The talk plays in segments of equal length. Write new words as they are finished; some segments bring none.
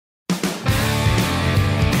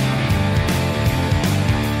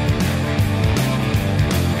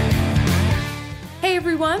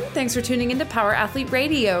Thanks for tuning into Power Athlete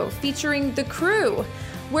Radio, featuring The Crew,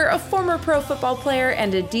 where a former pro football player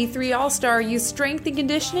and a D3 All-Star use strength and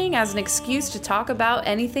conditioning as an excuse to talk about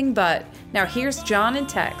anything but. Now here's John and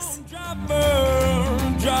Tex.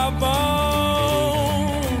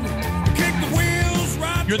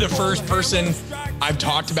 You're the first person I've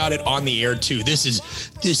talked about it on the air too. This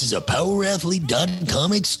is a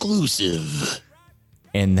PowerAthlete.com exclusive.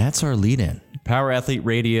 And that's our lead-in. Power Athlete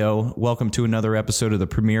Radio, welcome to another episode of the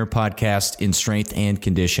premier podcast in strength and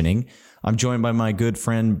conditioning. I'm joined by my good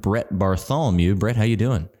friend, Brett Bartholomew. Brett, how you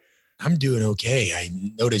doing? I'm doing okay. I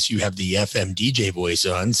notice you have the FM DJ voice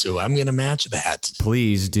on, so I'm going to match that.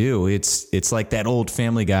 Please do. It's like that old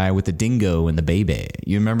Family Guy with the dingo and the baby.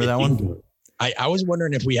 You remember that one? I was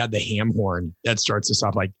wondering if we had the ham horn that starts us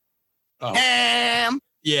off like, ham.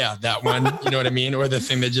 Yeah, that one. You know what I mean? Or the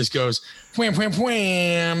thing that just goes, wham, wham,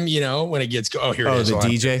 wham, you know, when it gets, here it is. Oh, the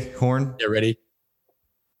DJ horn? Get ready.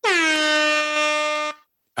 I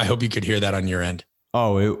hope you could hear that on your end.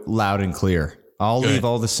 Oh, loud and clear. I'll leave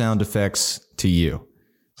all the sound effects to you.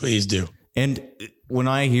 Please do. And when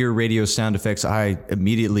I hear radio sound effects, I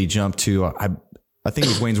immediately jump to, I think it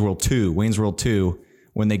was Wayne's World 2. Wayne's World 2,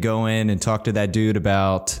 when they go in and talk to that dude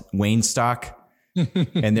about Wayne stock.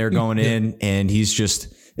 And they're going in and he's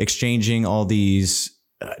just exchanging all these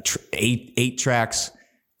eight tracks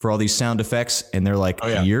for all these sound effects. And they're like,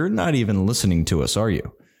 You're not even listening to us, are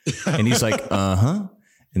you? And he's like, uh-huh.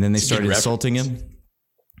 And then they started insulting him.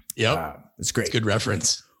 Yep. It's great. It's a good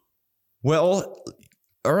reference. Well,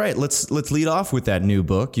 all right, let's lead off with that new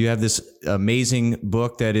book. You have this amazing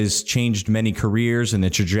book that has changed many careers and the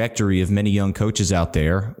trajectory of many young coaches out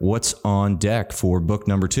there. What's on deck for book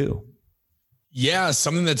number 2? Yeah,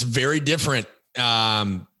 something that's very different.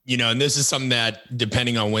 And this is something that,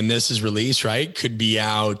 depending on when this is released, right, could be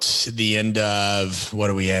out the end of, what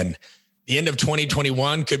are we in? The end of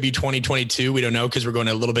 2021, could be 2022. We don't know, because we're going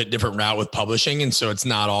a little bit different route with publishing. And so it's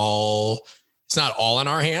not all in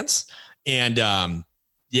our hands. And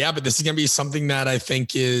but this is going to be something that I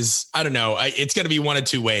think is, I don't know, it's going to be one of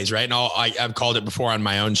two ways, right? And I've called it before on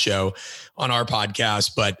my own show, on our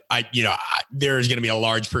podcast, but there's going to be a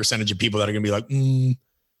large percentage of people that are going to be like,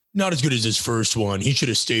 not as good as his first one. He should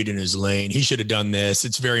have stayed in his lane. He should have done this.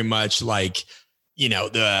 It's very much like,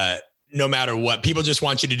 no matter what, people just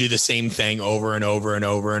want you to do the same thing over and over and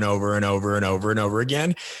over and over and over and over and over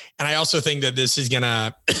again. And I also think that this is going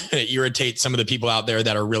to irritate some of the people out there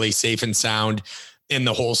that are really safe and sound in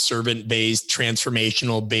the whole servant-based,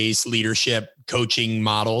 transformational-based leadership coaching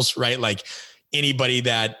models, right? Like anybody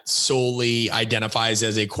that solely identifies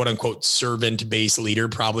as a quote unquote servant-based leader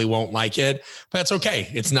probably won't like it, but that's okay.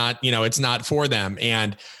 It's not, it's not for them.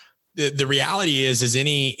 And the reality is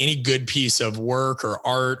any good piece of work or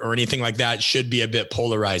art or anything like that should be a bit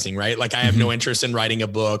polarizing, right? Like I have no interest in writing a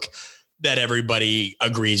book that everybody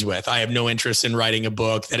agrees with. I have no interest in writing a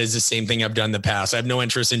book that is the same thing I've done in the past. I have no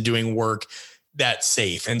interest in doing work that's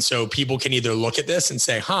safe. And so people can either look at this and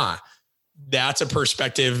say, that's a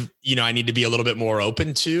perspective, I need to be a little bit more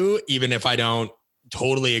open to, even if I don't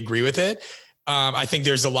totally agree with it. I think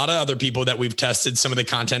there's a lot of other people that we've tested some of the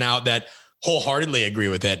content out that wholeheartedly agree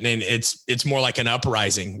with it. And it's more like an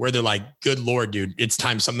uprising where they're like, good Lord, dude, it's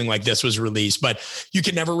time something like this was released. But you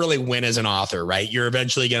can never really win as an author, right? You're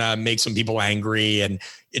eventually going to make some people angry and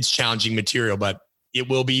it's challenging material, but it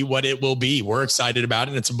will be what it will be. We're excited about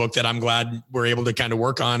it. And it's a book that I'm glad we're able to kind of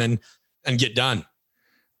work on and get done.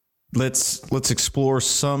 Let's explore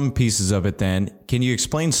some pieces of it then. Can you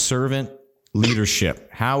explain servant leadership?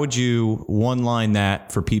 How would you one line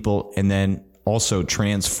that for people, and then also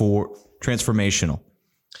transformational?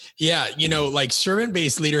 Yeah. Like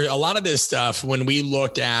servant-based leader, a lot of this stuff, when we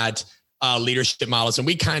looked at leadership models, and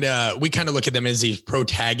we kind of look at them as these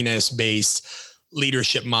protagonist-based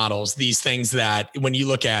leadership models, these things that when you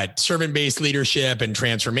look at servant-based leadership and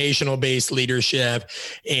transformational-based leadership,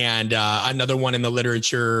 and another one in the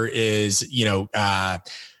literature is, another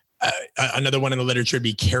one in the literature would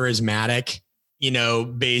be charismatic,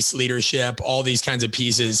 based leadership, all these kinds of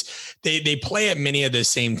pieces, they play at many of the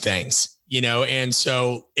same things, and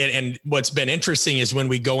so, and what's been interesting is when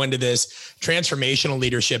we go into this, transformational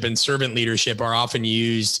leadership and servant leadership are often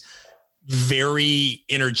used very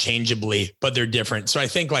interchangeably, but they're different. So I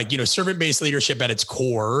think servant-based leadership at its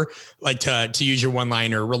core, like to use your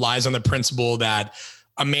one-liner, relies on the principle that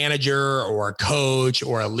a manager or a coach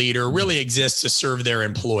or a leader really exists to serve their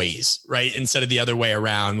employees, right? Instead of the other way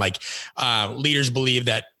around. Leaders believe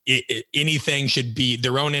that anything should be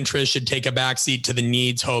their own interest, should take a backseat to the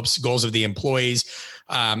needs, hopes, goals of the employees.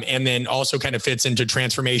 And then also kind of fits into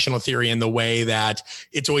transformational theory in the way that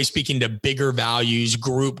it's always speaking to bigger values,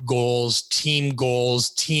 group goals,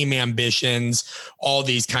 team ambitions, all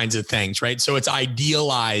these kinds of things, right? So it's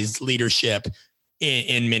idealized leadership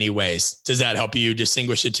in many ways. Does that help you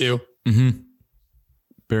distinguish it too? Mm-hmm.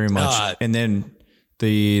 Very much. And then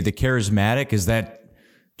the charismatic, is that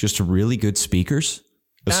just really good speakers?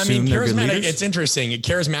 Charismatic, it's interesting.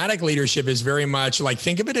 Charismatic leadership is very much like,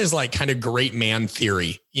 think of it as like kind of great man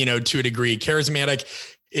theory, to a degree. Charismatic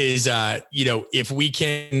is, if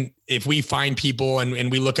we find people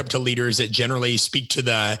and we look up to leaders that generally speak to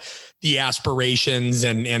the aspirations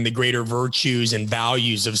and the greater virtues and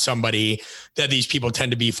values of somebody, that these people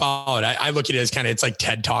tend to be followed. I look at it as it's like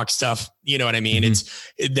TED Talk stuff. You know what I mean?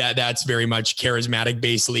 Mm-hmm. That's very much charismatic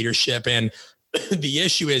based leadership. And the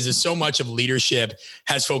issue is so much of leadership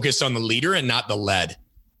has focused on the leader and not the led,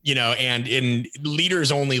 and leaders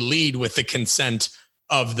only lead with the consent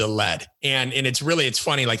of the led. And it's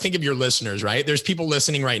funny. Like, think of your listeners, right? There's people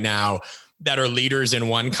listening right now that are leaders in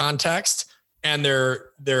one context, and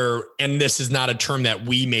and this is not a term that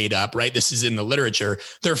we made up, right? This is in the literature.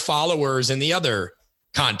 They're followers in the other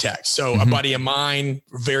context. So a buddy of mine,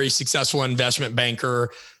 very successful investment banker,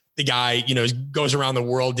 the guy, goes around the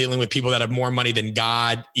world dealing with people that have more money than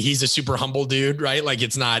God. He's a super humble dude, right? Like, he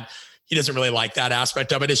doesn't really like that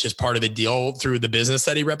aspect of it. It's just part of the deal through the business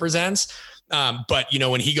that he represents. But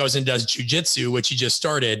when he goes and does jujitsu, which he just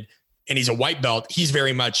started, and he's a white belt, he's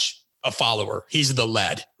very much a follower. He's the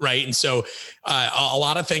lead, right? And so a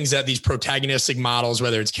lot of things that these protagonistic models,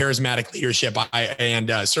 whether it's charismatic leadership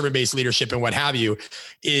and servant-based leadership and what have you,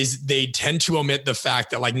 is they tend to omit the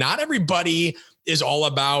fact that, like, not everybody is all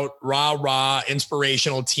about rah,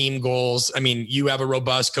 inspirational team goals. I mean, you have a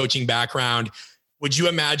robust coaching background. Would you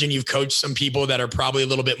imagine you've coached some people that are probably a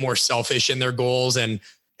little bit more selfish in their goals and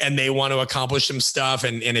they want to accomplish some stuff?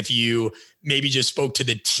 And if you maybe just spoke to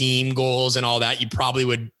the team goals and all that, you probably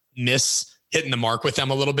would miss hitting the mark with them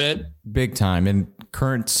a little bit. Big time. In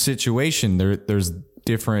current situation, there's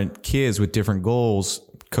different kids with different goals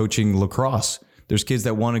coaching lacrosse. There's kids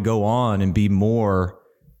that want to go on and be more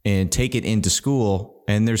and take it into school.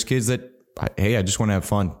 And there's kids that, hey, I just want to have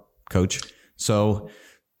fun, coach. So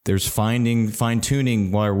there's fine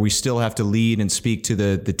tuning while we still have to lead and speak to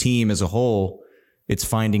the team as a whole. It's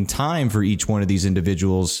finding time for each one of these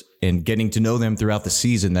individuals and getting to know them throughout the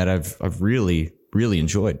season that I've really, really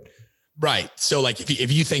enjoyed. Right. So like,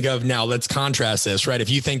 if you think of, now let's contrast this, right? If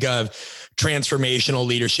you think of transformational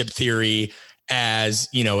leadership theory as,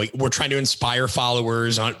 we're trying to inspire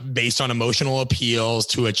followers based on emotional appeals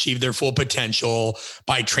to achieve their full potential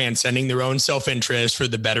by transcending their own self-interest for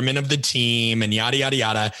the betterment of the team and yada, yada,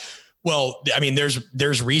 yada. Well, I mean,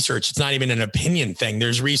 there's research. It's not even an opinion thing.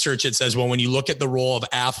 There's research that says, well, when you look at the role of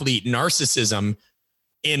athlete narcissism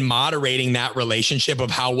in moderating that relationship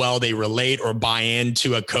of how well they relate or buy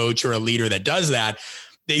into a coach or a leader that does that,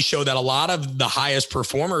 they show that a lot of the highest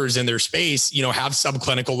performers in their space, have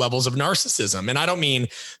subclinical levels of narcissism. And I don't mean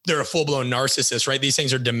they're a full-blown narcissist, right? These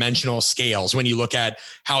things are dimensional scales. When you look at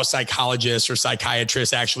how psychologists or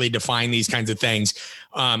psychiatrists actually define these kinds of things,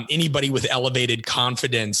 anybody with elevated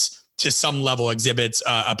confidence to some level exhibits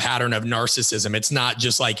a pattern of narcissism. It's not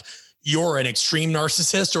just like you're an extreme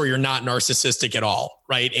narcissist or you're not narcissistic at all,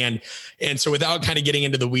 right? And so without kind of getting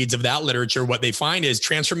into the weeds of that literature, what they find is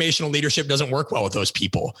transformational leadership doesn't work well with those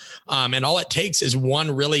people. And all it takes is one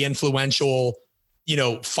really influential,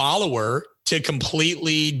 follower to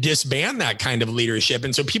completely disband that kind of leadership.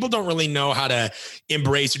 And so people don't really know how to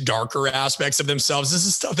embrace darker aspects of themselves. This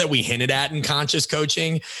is stuff that we hinted at in conscious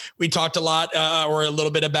coaching. We talked a lot or a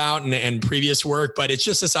little bit about in previous work, but it's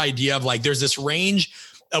just this idea of like, there's this range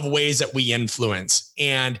of ways that we influence.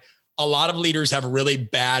 And a lot of leaders have really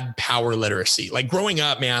bad power literacy. Like growing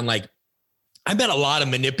up, man, like I met a lot of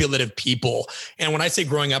manipulative people. And when I say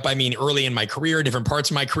growing up, I mean early in my career, different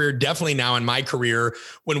parts of my career, definitely now in my career,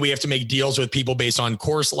 when we have to make deals with people based on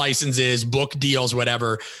course licenses, book deals,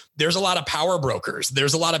 whatever, there's a lot of power brokers.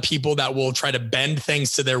 There's a lot of people that will try to bend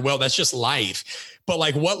things to their will. That's just life. But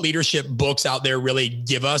like, what leadership books out there really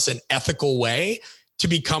give us an ethical way to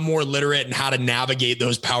become more literate in how to navigate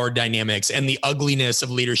those power dynamics and the ugliness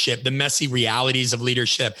of leadership, the messy realities of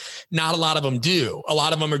leadership? Not a lot of them do. A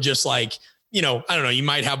lot of them are just like, I don't know, you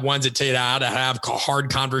might have ones that tell you how to have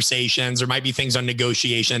hard conversations. There might be things on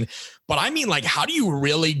negotiation, but I mean, like, how do you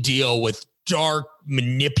really deal with dark,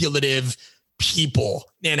 manipulative people?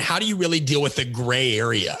 And how do you really deal with the gray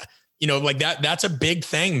area? Like that's a big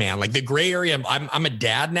thing, man. Like the gray area, I'm a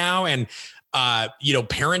dad now, and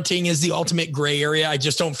parenting is the ultimate gray area. I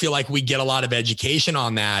just don't feel like we get a lot of education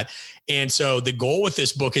on that. And so the goal with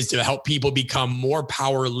this book is to help people become more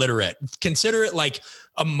power literate. Consider it like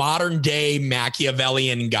a modern day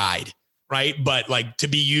Machiavellian guide, right? But like to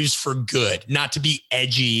be used for good, not to be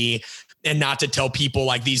edgy and not to tell people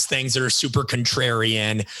like these things that are super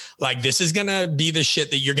contrarian. Like this is going to be the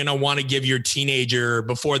shit that you're going to want to give your teenager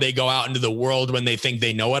before they go out into the world when they think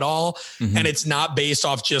they know it all. Mm-hmm. And it's not based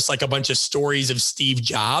off just like a bunch of stories of Steve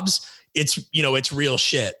Jobs. It's, you know, it's real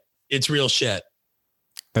shit. It's real shit.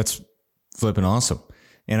 That's flipping awesome.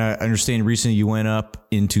 And I understand recently you went up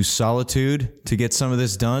into Solitude to get some of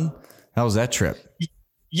this done. How was that trip?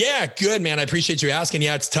 Yeah, good, man. I appreciate you asking.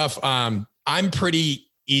 Yeah, it's tough. I'm pretty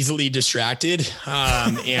easily distracted.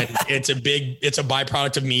 And it's a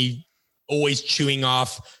byproduct of me always chewing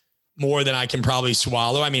off more than I can probably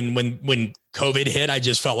swallow. I mean, when COVID hit, I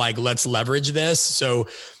just felt like, let's leverage this. So,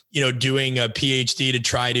 you know, doing a PhD to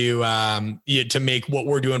try to make what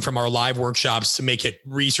we're doing from our live workshops to make it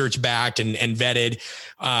research backed and vetted,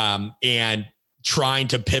 and trying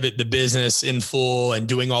to pivot the business in full and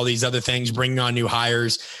doing all these other things, bringing on new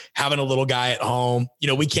hires, having a little guy at home. You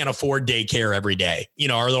know, we can't afford daycare every day. You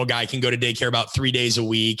know, our little guy can go to daycare about 3 days a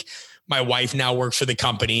week. My wife now works for the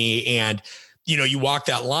company. And, you know, you walk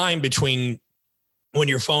that line between when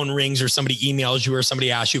your phone rings or somebody emails you or somebody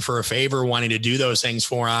asks you for a favor, wanting to do those things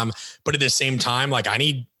for them. But at the same time, like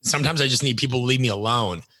sometimes I just need people to leave me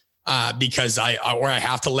alone. Because I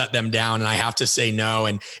have to let them down and I have to say no.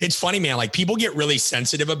 And it's funny, man, like people get really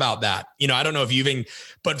sensitive about that. You know, I don't know if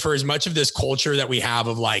but for as much of this culture that we have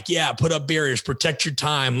of like, yeah, put up barriers, protect your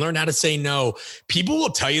time, learn how to say no. People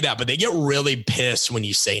will tell you that, but they get really pissed when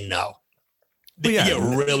you say no. They get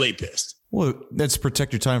really pissed. Well, that's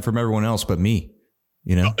protect your time from everyone else, but me,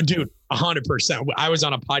 you know, dude, 100%. I was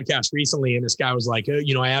on a podcast recently and this guy was like,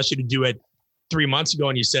 you know, I asked you to do it 3 months ago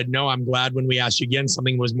and you said, no, I'm glad when we asked you again,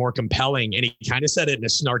 something was more compelling. And he kind of said it in a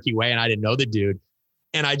snarky way. And I didn't know the dude.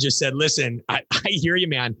 And I just said, listen, I hear you,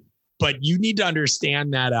 man, but you need to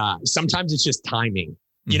understand that sometimes it's just timing.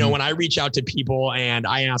 You know, when I reach out to people and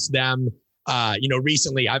I ask them, you know,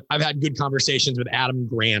 recently I've had good conversations with Adam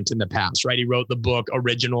Grant in the past, right? He wrote the book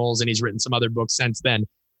Originals and he's written some other books since then.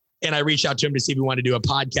 And I reached out to him to see if he wanted to do a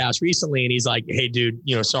podcast recently. And he's like, hey, dude,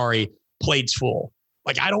 you know, sorry, plate's full.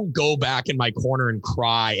 Like, I don't go back in my corner and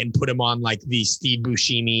cry and put him on like the Steve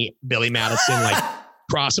Buscemi, Billy Madison, like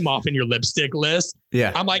cross him off in your lipstick list.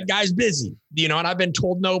 Yeah. I'm like, guy's busy, you know, and I've been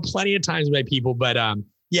told no plenty of times by people, but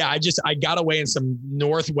yeah, I got away in some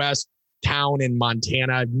Northwest town in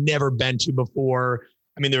Montana I've never been to before.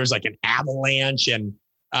 I mean, there was like an avalanche and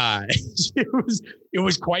it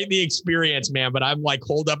was quite the experience, man. But I'm like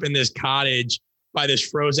holed up in this cottage by this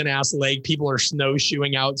frozen ass lake. People are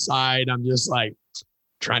snowshoeing outside. I'm just like,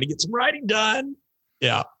 trying to get some writing done.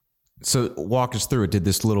 Yeah. So walk us through it. Did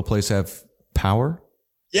this little place have power?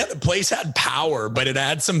 Yeah, the place had power, but it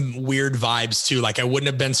had some weird vibes too. Like I wouldn't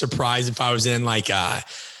have been surprised if I was in like a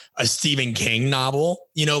Stephen King novel,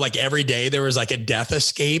 you know, like every day there was like a death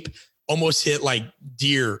escape. Almost hit like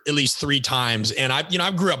deer at least 3 times. And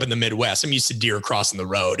I grew up in the Midwest. I'm used to deer crossing the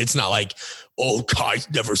road. It's not like, oh,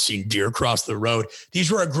 I've never seen deer cross the road.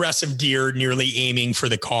 These were aggressive deer nearly aiming for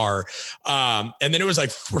the car. And then it was like,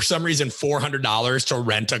 for some reason, $400 to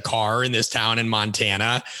rent a car in this town in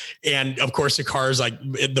Montana. And of course the car is like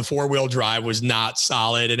the 4-wheel drive was not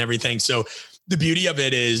solid and everything. So the beauty of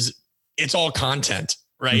it is it's all content,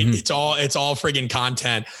 right? Mm-hmm. It's all friggin'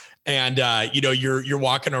 content. And, you know, you're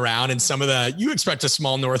walking around and you expect a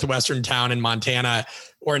small Northwestern town in Montana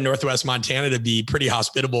or in Northwest Montana to be pretty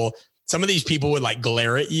hospitable. Some of these people would like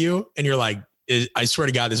glare at you and you're like, I swear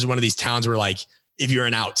to God, this is one of these towns where like, if you're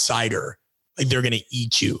an outsider, like they're going to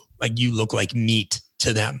eat you. Like you look like meat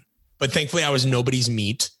to them. But thankfully I was nobody's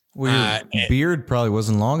meat. Well, your beard probably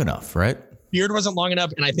wasn't long enough, right? Beard wasn't long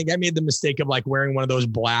enough. And I think I made the mistake of like wearing one of those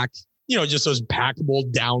black, you know, just those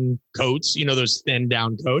packable down coats, you know, those thin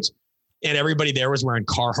down coats. And everybody there was wearing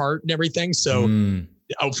Carhartt and everything. So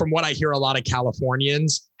from what I hear, a lot of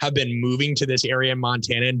Californians have been moving to this area in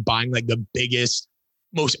Montana and buying like the biggest,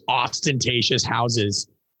 most ostentatious houses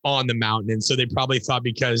on the mountain. And so they probably thought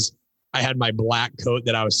because I had my black coat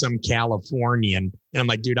that I was some Californian. And I'm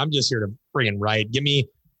like, dude, I'm just here to friggin' write. Give me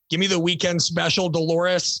the weekend special,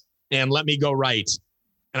 Dolores, and let me go write.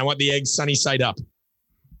 And I want the eggs sunny side up.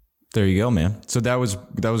 There you go, man. So that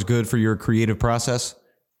was good for your creative process.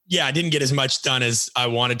 Yeah, I didn't get as much done as I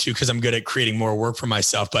wanted to because I'm good at creating more work for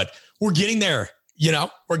myself, but we're getting there. You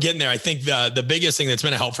know, we're getting there. I think the biggest thing that's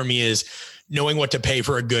been a help for me is knowing what to pay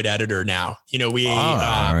for a good editor now. You know,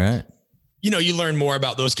 all right. You know, you learn more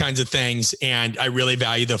about those kinds of things. And I really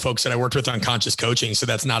value the folks that I worked with on Conscious Coaching. So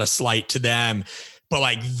that's not a slight to them, but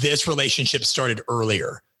like this relationship started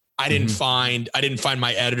earlier. I didn't find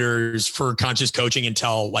my editors for Conscious Coaching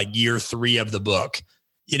until like year 3 of the book,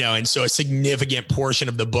 and so a significant portion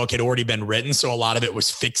of the book had already been written. So a lot of it was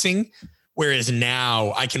fixing. Whereas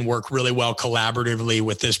now I can work really well collaboratively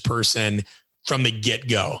with this person from the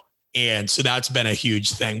get-go. And so that's been a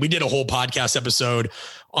huge thing. We did a whole podcast episode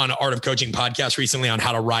on Art of Coaching podcast recently on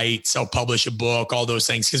how to write, self-publish a book, all those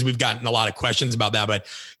things, because we've gotten a lot of questions about that. But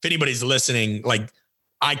if anybody's listening, like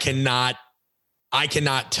I cannot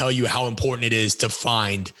tell you how important it is to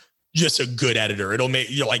find just a good editor. It'll make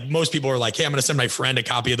like most people are like, hey, I'm going to send my friend a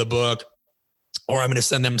copy of the book, or I'm going to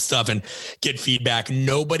send them stuff and get feedback.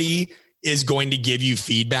 Nobody is going to give you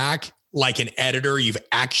feedback like an editor you've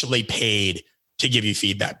actually paid to give you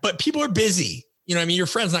feedback. But people are busy. Your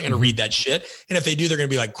friend's not going to read that shit. And if they do, they're going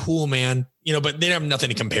to be like, cool, man, but they have nothing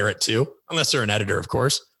to compare it to unless they're an editor, of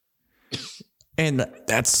course. And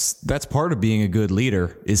that's part of being a good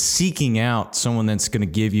leader, is seeking out someone that's going to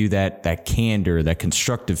give you that candor, that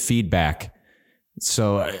constructive feedback.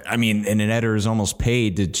 So, and an editor is almost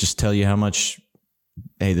paid to just tell you how much,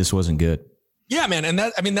 hey, this wasn't good. Yeah, man. And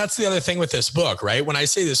that's the other thing with this book, right? When I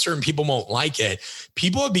say that certain people won't like it,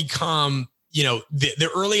 people have become, the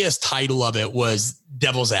earliest title of it was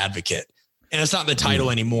Devil's Advocate. And it's not the title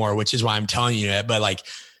anymore, which is why I'm telling you that. But like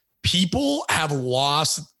people have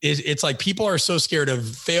lost, it's like people are so scared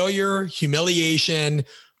of failure, humiliation,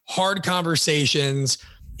 hard conversations,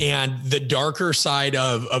 and the darker side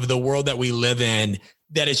of the world that we live in,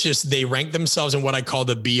 that it's just, they rank themselves in what I call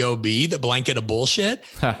the BOB, the blanket of bullshit.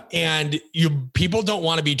 And people don't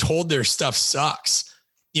want to be told their stuff sucks.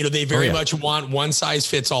 They very much want one size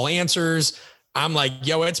fits all answers. I'm like,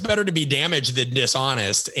 it's better to be damaged than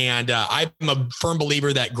dishonest. And I'm a firm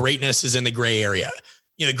believer that greatness is in the gray area.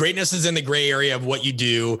 Greatness is in the gray area of what you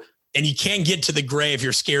do. And you can't get to the gray if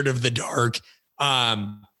you're scared of the dark.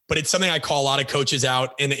 But it's something I call a lot of coaches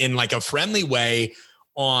out in like a friendly way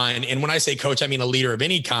on. And when I say coach, I mean a leader of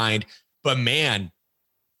any kind. But man,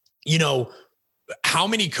 how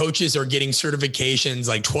many coaches are getting certifications,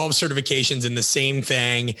 like 12 certifications in the same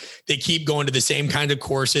thing? They keep going to the same kind of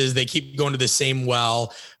courses. They keep going to the same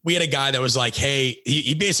well. We had a guy that was like, hey,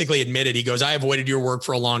 he basically admitted, he goes, I avoided your work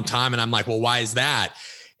for a long time. And I'm like, well, why is that?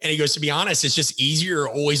 And he goes, to be honest, it's just easier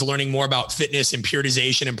always learning more about fitness and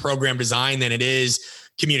periodization and program design than it is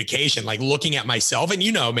communication. Like looking at myself, and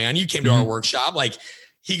man, you came to our workshop. Like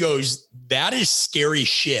he goes, that is scary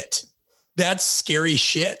shit. That's scary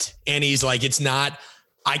shit. And he's like, it's not,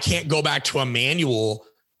 I can't go back to a manual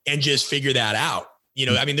and just figure that out.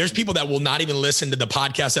 There's people that will not even listen to the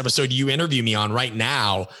podcast episode you interview me on right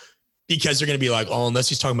now, because they're going to be like, oh, unless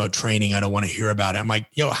he's talking about training, I don't want to hear about it. I'm like,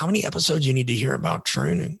 how many episodes you need to hear about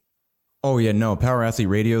training? Oh yeah, no. Power Athlete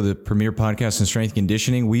Radio, the premier podcast in strength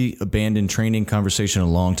conditioning. We abandoned training conversation a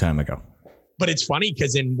long time ago. But it's funny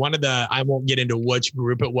because in one of I won't get into which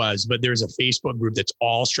group it was, but there's a Facebook group that's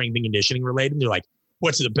all strength and conditioning related. And they're like,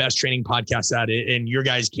 what's the best training podcast out? And your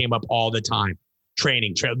guys came up all the time.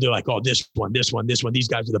 Training. They're like, oh, this one. These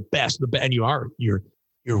guys are the best. And you're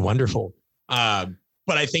wonderful.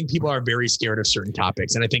 But I think people are very scared of certain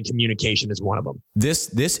topics. And I think communication is one of them. This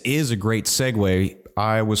is a great segue.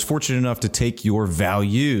 I was fortunate enough to take your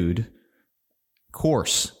valued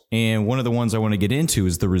course. And one of the ones I want to get into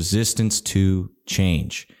is the resistance to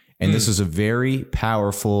change. And this is a very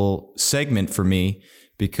powerful segment for me,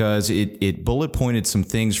 because it bullet pointed some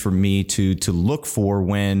things for me to look for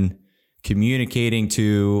when communicating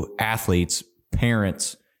to athletes,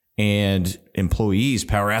 parents, and employees.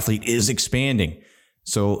 Power Athlete is expanding.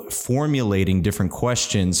 So formulating different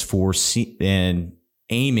questions and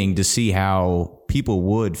aiming to see how people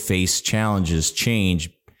would face challenges, change.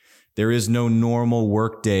 There is no normal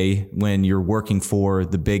work day when you're working for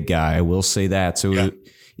the big guy. I will say that. So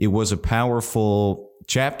it was a powerful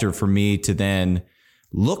chapter for me to then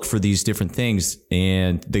look for these different things.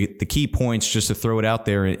 And the key points, just to throw it out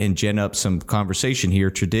there and gen up some conversation here: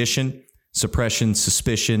 tradition, suppression,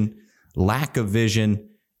 suspicion, lack of vision,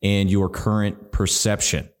 and your current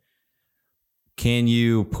perception. Can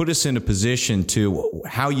you put us in a position to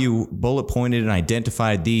how you bullet pointed and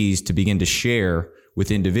identified these to begin to share with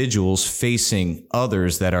individuals facing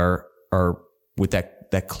others that are with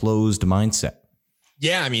that closed mindset?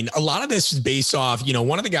 Yeah. A lot of this is based off,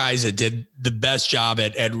 one of the guys that did the best job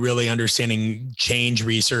at really understanding change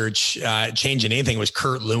research, change in anything, was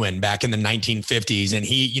Kurt Lewin back in the 1950s. And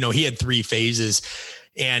he had 3 phases.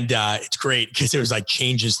 And it's great because it was like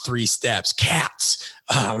changes 3 steps, cats.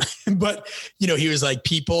 But, he was like,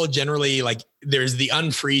 people generally, like, there's the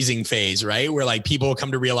unfreezing phase, right? Where like people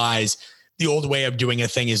come to realize the old way of doing a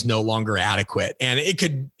thing is no longer adequate. And it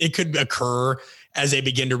could occur as they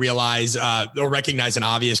begin to realize or recognize an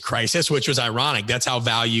obvious crisis, which was ironic. That's how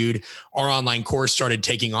Valued, our online course, started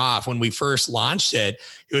taking off. When we first launched it,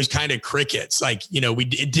 it was kind of crickets. Like,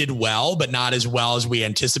 it did well, but not as well as we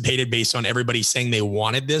anticipated based on everybody saying they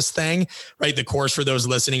wanted this thing, right? The course, for those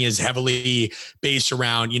listening, is heavily based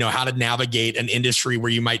around, how to navigate an industry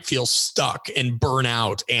where you might feel stuck and burn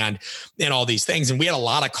out and all these things. And we had a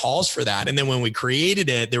lot of calls for that. And then when we created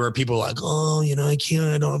it, there were people like, oh, I can't,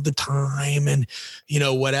 I don't have the time and,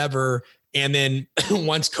 whatever. And then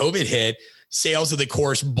once COVID hit, sales of the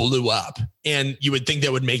course blew up, and you would think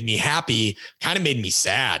that would make me happy, kind of made me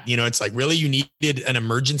sad. It's like, really, you needed an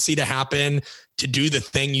emergency to happen to do the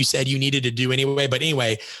thing you said you needed to do anyway. But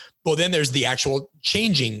anyway, well, then there's the actual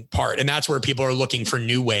changing part. And that's where people are looking for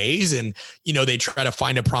new ways. And, they try to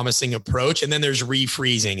find a promising approach. And then there's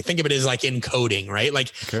refreezing. Think of it as like encoding, right?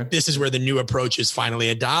 Like, This is where the new approach is finally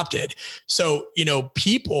adopted. So,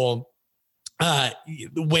 people,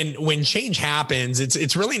 when change happens,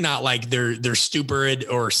 it's really not like they're stupid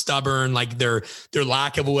or stubborn, like their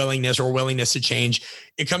lack of willingness to change.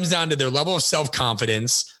 It comes down to their level of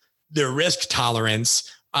self-confidence, their risk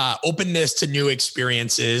tolerance, openness to new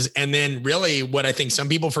experiences. And then really what I think some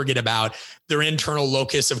people forget about, their internal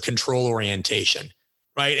locus of control orientation,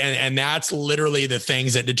 right? And that's literally the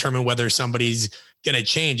things that determine whether somebody's going to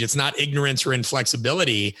change. It's not ignorance or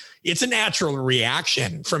inflexibility. It's a natural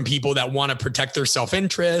reaction from people that want to protect their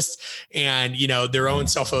self-interest and, their own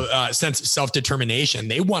sense of self-determination.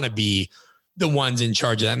 They want to be the ones in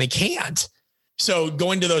charge of that, and they can't. So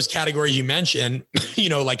going to those categories you mentioned,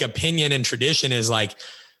 like opinion and tradition is like,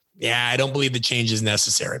 yeah, I don't believe the change is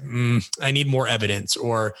necessary. I need more evidence.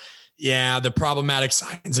 Or, yeah, the problematic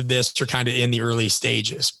signs of this are kind of in the early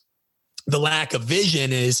stages. The lack of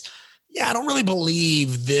vision is, yeah, I don't really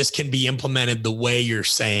believe this can be implemented the way you're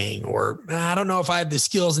saying, or I don't know if I have the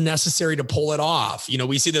skills necessary to pull it off.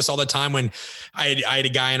 We see this all the time. When I had a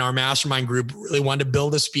guy in our mastermind group who really wanted to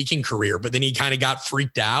build a speaking career, but then he kind of got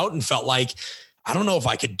freaked out and felt like, I don't know if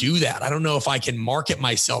I could do that. I don't know if I can market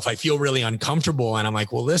myself. I feel really uncomfortable. And I'm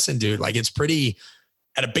like, well, listen, dude, like, it's pretty,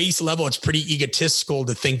 at a base level, it's pretty egotistical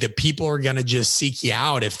to think that people are going to just seek you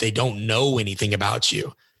out if they don't know anything about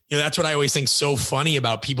you. That's what I always think so funny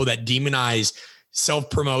about people that demonize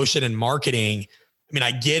self-promotion and marketing. I mean,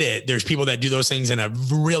 I get it. There's people that do those things in a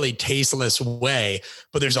really tasteless way,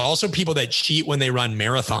 but there's also people that cheat when they run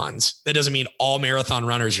marathons. That doesn't mean all marathon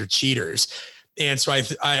runners are cheaters. And so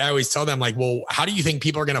I always tell them, like, well, how do you think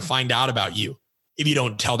people are going to find out about you if you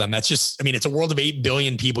don't tell them? That's just, it's a world of 8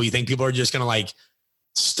 billion people. You think people are just going to like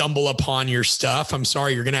stumble upon your stuff? I'm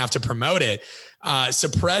sorry, you're going to have to promote it.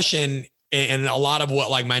 Suppression, and a lot of what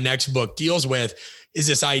like my next book deals with, is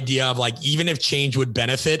this idea of like, even if change would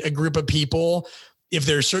benefit a group of people, if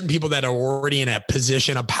there's certain people that are already in a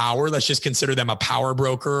position of power, let's just consider them a power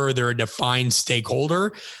broker, or they're a defined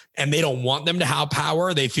stakeholder, and they don't want them to have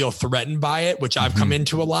power, they feel threatened by it, which I've come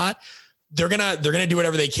into a lot. They're going to do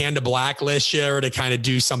whatever they can to blacklist you or to kind of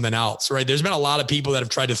do something else, right? There's been a lot of people that have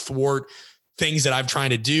tried to thwart things that I've tried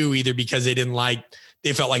to do, either because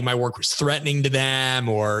they felt like my work was threatening to them,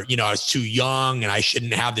 or, I was too young and I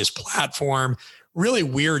shouldn't have this platform. Really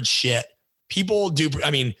weird shit. People do.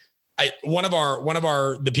 One of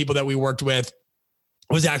the people that we worked with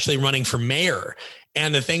was actually running for mayor,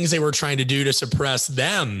 and the things they were trying to do to suppress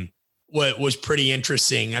them was pretty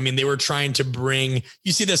interesting. They were trying to bring,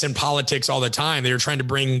 you see this in politics all the time. They were trying to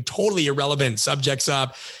bring totally irrelevant subjects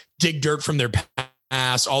up, dig dirt from their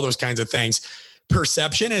past, all those kinds of things.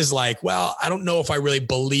 Perception is like, well, I don't know if I really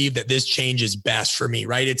believe that this change is best for me,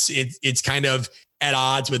 right? It's kind of at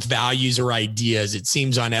odds with values or ideas. It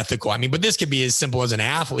seems unethical. But this could be as simple as an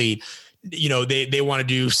athlete. They want to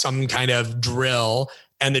do some kind of drill,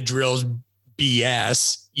 and the drill's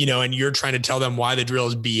BS, and you're trying to tell them why the drill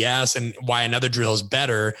is BS and why another drill is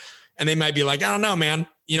better. And they might be like, I don't know, man.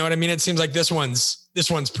 You know what I mean? It seems like this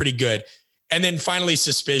one's pretty good. And then finally,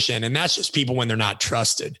 suspicion. And that's just people when they're not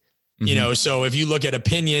trusted. So if you look at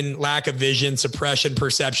opinion, lack of vision, suppression,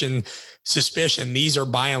 perception, suspicion, these are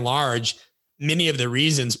by and large many of the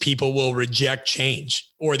reasons people will reject change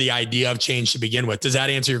or the idea of change to begin with. Does that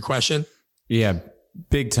answer your question? Yeah,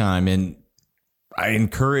 big time. And I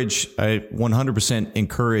 100%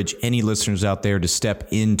 encourage any listeners out there to step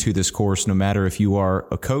into this course, no matter if you are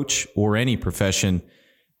a coach or any profession.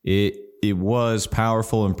 It was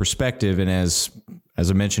powerful in perspective. And as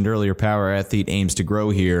I mentioned earlier, Power Athlete aims to grow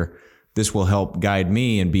here. This will help guide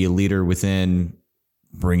me and be a leader within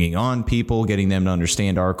bringing on people, getting them to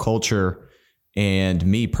understand our culture, and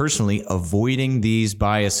me personally avoiding these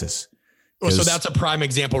biases. Well, so that's a prime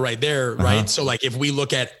example right there, right? So like if we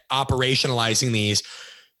look at operationalizing these,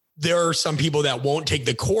 there are some people that won't take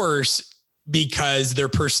the course because their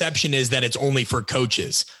perception is that it's only for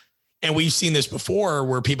coaches. And we've seen this before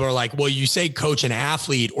where people are like, well, you say coach and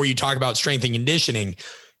athlete, or you talk about strength and conditioning.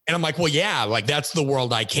 And I'm like, well, yeah, like that's the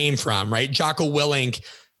world I came from, right? Jocko Willink.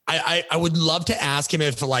 I would love to ask him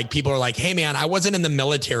if like people are like, hey man, I wasn't in the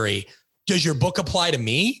military. Does your book apply to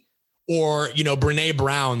me? Or, Brene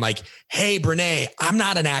Brown, like, hey, Brene, I'm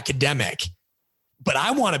not an academic, but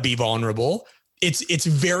I want to be vulnerable. It's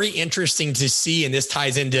very interesting to see, and this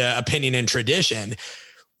ties into opinion and tradition.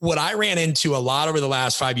 What I ran into a lot over the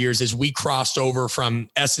last 5 years as we crossed over from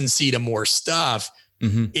S&C to more stuff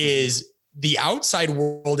is the outside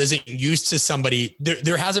world isn't used to somebody.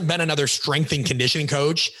 There hasn't been another strength and conditioning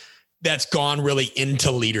coach that's gone really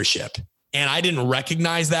into leadership. And I didn't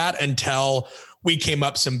recognize that until we came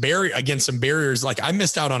up some barriers. Like I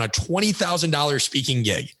missed out on a $20,000 speaking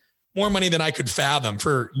gig, more money than I could fathom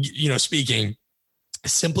for, speaking,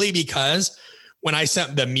 simply because when I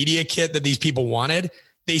sent the media kit that these people wanted,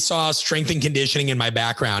 they saw strength and conditioning in my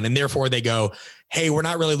background. And therefore they go, hey, we're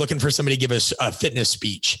not really looking for somebody to give us a fitness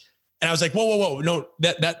speech. And I was like, whoa, no,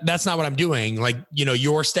 that's not what I'm doing. Like,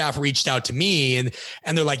 your staff reached out to me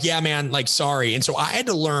and they're like, yeah, man, like, sorry. And so I had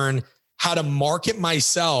to learn how to market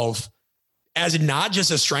myself as not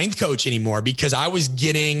just a strength coach anymore, because I was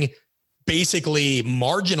getting basically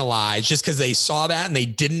marginalized just because they saw that and they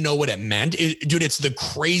didn't know what it meant. Dude, it's the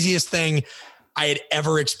craziest thing I had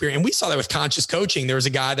ever experienced. And we saw that with conscious coaching. There was a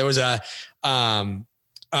guy, there was a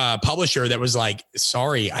publisher that was like,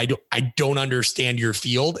 sorry, I don't understand your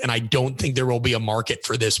field. And I don't think there will be a market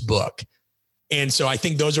for this book. And so I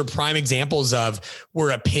think those are prime examples of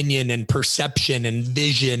where opinion and perception and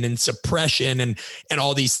vision and suppression and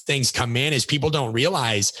all these things come in, is people don't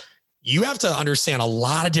realize you have to understand a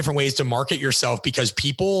lot of different ways to market yourself, because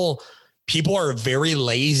people are very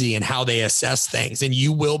lazy in how they assess things, and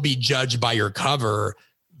you will be judged by your cover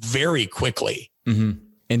very quickly. Mm-hmm.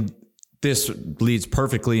 And this leads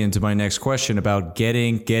perfectly into my next question about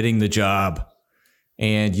getting the job.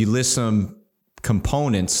 And you list some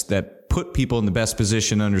components that put people in the best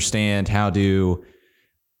position to understand how to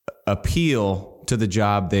appeal to the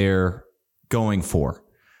job they're going for.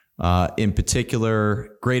 In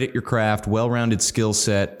particular, great at your craft, well-rounded skill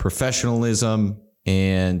set, professionalism,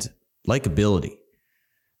 and likability.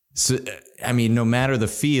 So, I mean, no matter the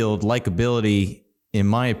field, likability, in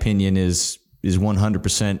my opinion, is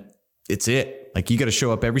 100%. It's it. Like, you got to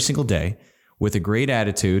show up every single day with a great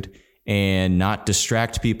attitude and not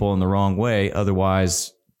distract people in the wrong way.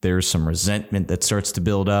 Otherwise, there's some resentment that starts to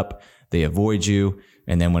build up. They avoid you.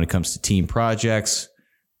 And then when it comes to team projects,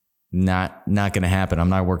 not going to happen. I'm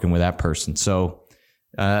not working with that person. So,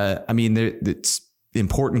 I mean, it's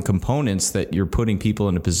important components that you're putting people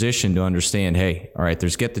in a position to understand, hey, all right,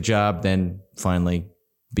 there's get the job, then finally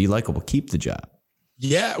be likable, keep the job.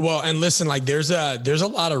 Yeah. Well, and listen, like there's a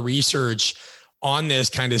lot of research on this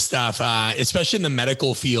kind of stuff, especially in the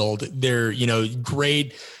medical field.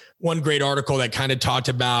 One great article that kind of talked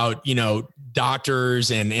about,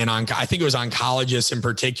 doctors and I think it was oncologists in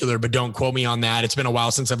particular, but don't quote me on that. It's been a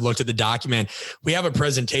while since I've looked at the document. We have a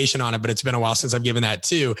presentation on it, but it's been a while since I've given that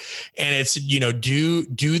too. And it's,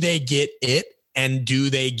 do they get it and do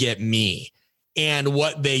they get me? And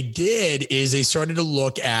what they did is they started to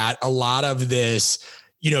look at a lot of this,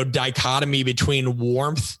 dichotomy between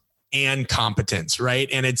warmth and competence, right?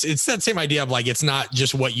 And it's that same idea of like, it's not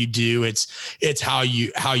just what you do, it's how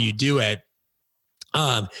you do it.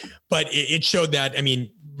 But it showed that, I mean,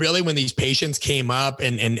 really when these patients came up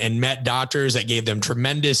and met doctors that gave them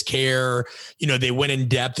tremendous care, they went in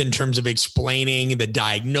depth in terms of explaining the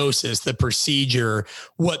diagnosis, the procedure,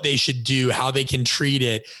 what they should do, how they can treat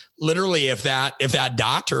it. Literally, if that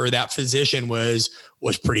doctor or that physician was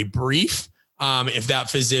pretty brief, if that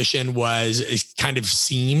physician was kind of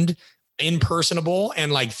seemed impersonable,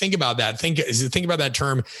 and like, think about that. Think about that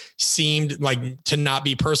term, seemed like to not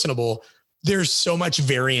be personable. There's so much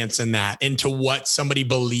variance in that into what somebody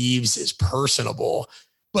believes is personable,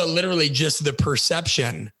 but literally just the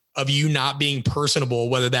perception of you not being personable,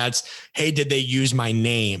 whether that's, hey, did they use my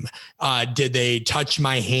name? Did they touch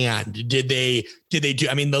my hand? Did they do,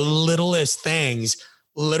 I mean, the littlest things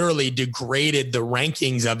literally degraded the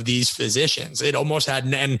rankings of these physicians. It almost had,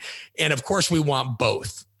 and of course we want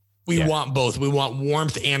both. We want both. We want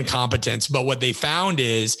warmth and competence. But what they found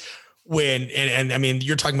is and I mean,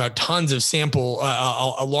 you're talking about tons of sample,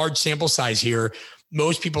 a large sample size here.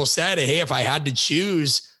 Most people said, hey, if I had to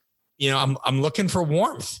choose, I'm looking for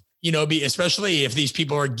warmth, especially if these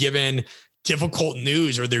people are given difficult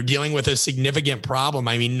news or they're dealing with a significant problem.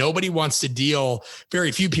 I mean,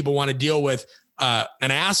 very few people want to deal with an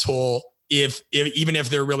asshole, even if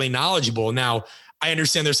they're really knowledgeable. Now, I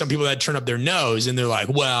understand there's some people that turn up their nose and they're like,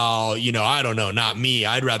 well, I don't know, not me.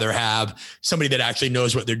 I'd rather have somebody that actually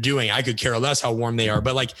knows what they're doing. I could care less how warm they are.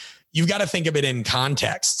 But like, you've got to think of it in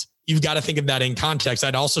context. You've got to think of that in context.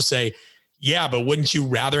 I'd also say, yeah, but wouldn't you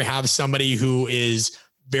rather have somebody who is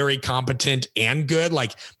very competent and good?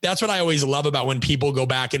 Like, that's what I always love about when people go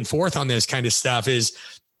back and forth on this kind of stuff is,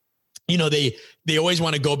 they always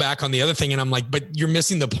want to go back on the other thing. And I'm like, but you're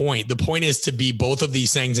missing the point. The point is to be both of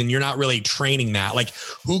these things. And you're not really training that. Like,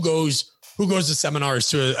 who goes to seminars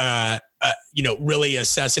to, really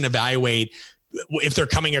assess and evaluate if they're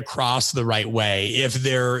coming across the right way, if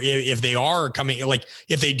they are coming, like,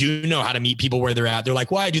 if they do know how to meet people where they're at, they're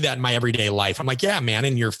like, well, I do that in my everyday life. I'm like, yeah, man,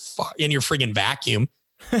 in your friggin' vacuum,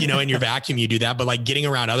 in your vacuum, you do that. But like getting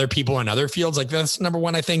around other people in other fields, like that's number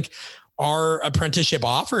one, I think our apprenticeship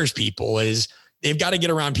offers people is they've got to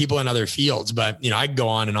get around people in other fields. But, I could go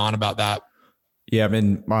on and on about that. Yeah. I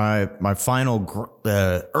mean, my final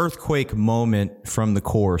earthquake moment from the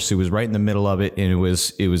course, it was right in the middle of it. And it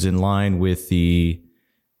was in line with the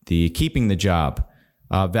keeping the job.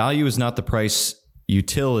 Value is not the price,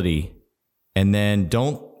 utility. And then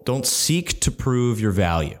don't seek to prove your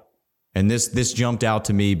value. And this jumped out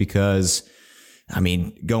to me because, I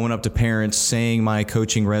mean, going up to parents, saying my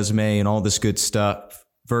coaching resume and all this good stuff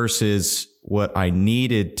versus what I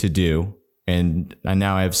needed to do, and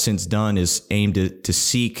now I have since done, is aimed to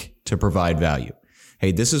seek to provide value.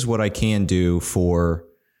 Hey, this is what I can do for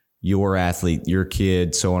your athlete, your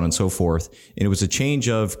kid, so on and so forth. And it was a change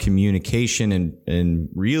of communication and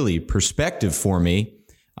really perspective for me.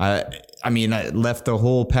 I left the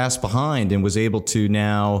whole past behind and was able to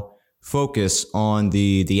now focus on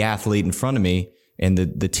the athlete in front of me and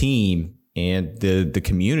the team and the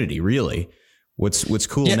community. Really, what's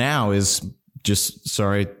cool now is just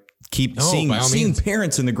seeing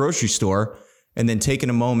parents in the grocery store and then taking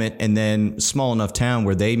a moment, and then small enough town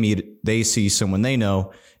where they see someone they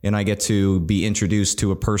know, and I get to be introduced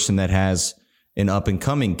to a person that has an up and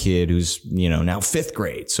coming kid who's now 5th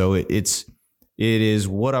grade. So it is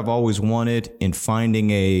what I've always wanted in finding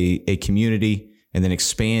a community and then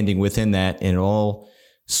expanding within that, and it all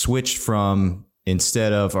switched from,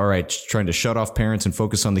 instead of, all right, trying to shut off parents and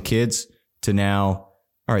focus on the kids, to now,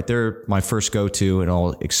 all right, they're my first go-to, and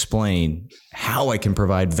I'll explain how I can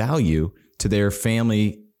provide value to their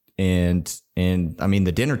family and I mean,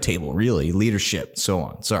 the dinner table, really, leadership, so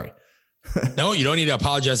on. Sorry. No, you don't need to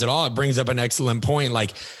apologize at all. It brings up an excellent point.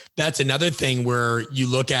 Like, that's another thing where you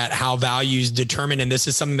look at how values determine, and this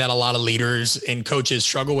is something that a lot of leaders and coaches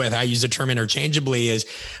struggle with, how you determine interchangeably, is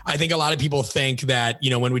I think a lot of people think that,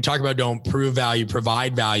 when we talk about don't prove value,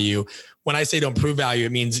 provide value. When I say don't prove value,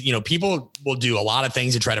 it means, people will do a lot of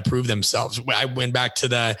things to try to prove themselves. I went back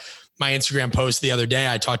to my Instagram post the other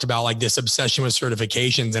day. I talked about like this obsession with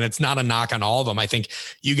certifications, and it's not a knock on all of them. I think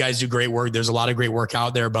you guys do great work. There's a lot of great work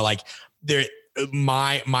out there, but like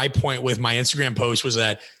my point with my Instagram post was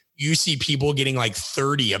that you see people getting like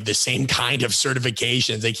 30 of the same kind of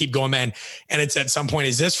certifications. They keep going, man. And it's at some point,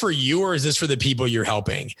 is this for you or is this for the people you're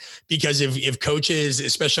helping? Because if coaches,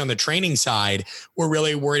 especially on the training side, were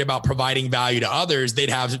really worried about providing value to others,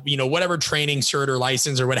 they'd have, whatever training cert or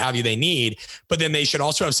license or what have you they need, but then they should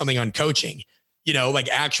also have something on coaching. Like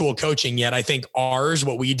actual coaching. Yet I think ours,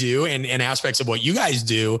 what we do and aspects of what you guys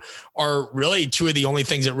do are really two of the only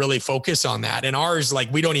things that really focus on that. And ours,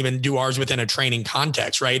 like, we don't even do ours within a training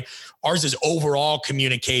context, right? Ours is overall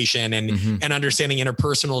communication and understanding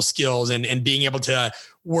interpersonal skills and being able to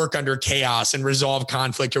work under chaos and resolve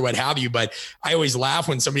conflict or what have you. But I always laugh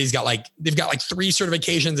when somebody's got they've got 3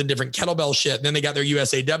 certifications in different kettlebell shit. And then they got their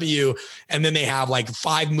USAW, and then they have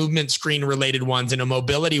 5 movement screen related ones and a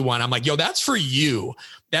mobility one. I'm like, yo, that's for you.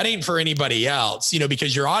 That ain't for anybody else,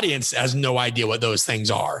 because your audience has no idea what those things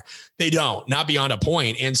are. They don't, not beyond a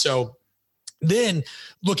point. And so then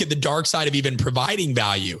look at the dark side of even providing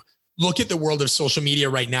value. Look at the world of social media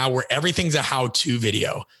right now, where everything's a how-to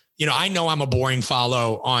video. I know I'm a boring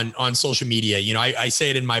follow on social media. I say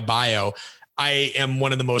it in my bio. I am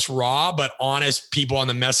one of the most raw but honest people on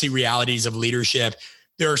the messy realities of leadership.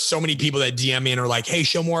 There are so many people that DM me and are like, hey,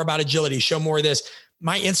 show more about agility, show more of this.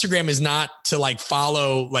 My Instagram is not to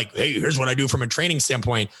follow, hey, here's what I do from a training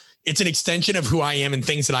standpoint. It's an extension of who I am and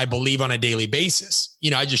things that I believe on a daily basis.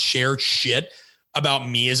 I just share shit about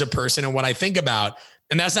me as a person and what I think about.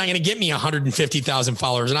 And that's not going to get me 150,000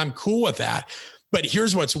 followers. And I'm cool with that. But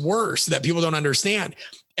here's what's worse that people don't understand.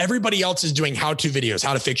 Everybody else is doing how-to videos,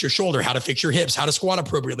 how to fix your shoulder, how to fix your hips, how to squat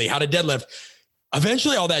appropriately, how to deadlift.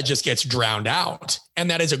 Eventually, all that just gets drowned out.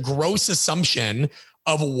 And that is a gross assumption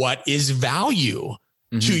of what is value.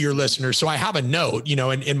 to your listeners. So I have a note,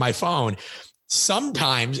 in my phone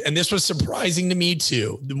sometimes, and this was surprising to me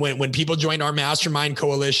too, when people joined our mastermind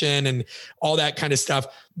coalition and all that kind of stuff,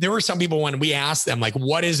 there were some people when we asked them, like,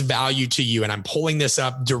 what is value to you? And I'm pulling this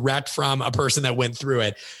up direct from a person that went through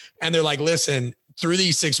it. And they're like, listen, through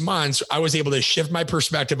these 6 months, I was able to shift my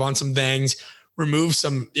perspective on some things, remove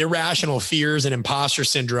some irrational fears and imposter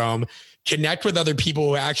syndrome, connect with other people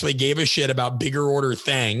who actually gave a shit about bigger order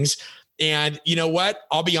things. And you know what?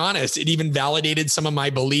 I'll be honest, it even validated some of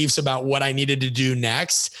my beliefs about what I needed to do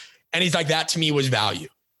next. And he's like, that to me was value.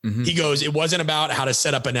 Mm-hmm. He goes, it wasn't about how to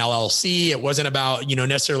set up an LLC. It wasn't about,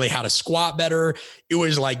 necessarily how to squat better. It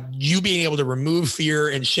was like you being able to remove fear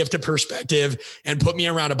and shift a perspective and put me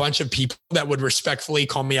around a bunch of people that would respectfully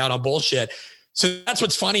call me out on bullshit. So that's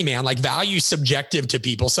what's funny, man. Like, value is subjective to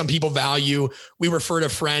people. Some people value, we referred a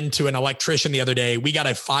friend to an electrician the other day. We got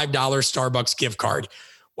a $5 Starbucks gift card.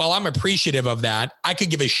 Well, I'm appreciative of that. I could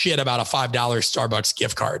give a shit about a $5 Starbucks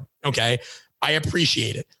gift card. Okay. I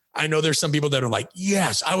appreciate it. I know there's some people that are like,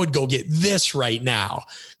 yes, I would go get this right now,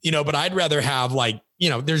 but I'd rather have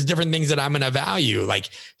there's different things that I'm going to value.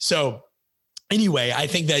 So anyway, I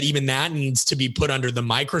think that even that needs to be put under the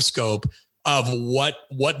microscope of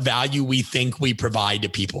what value we think we provide to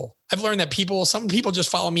people. I've learned that some people just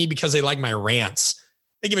follow me because they like my rants.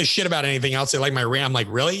 They give a shit about anything else. They like my rant. I'm like,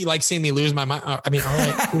 really? You like seeing me lose my mind? I mean, all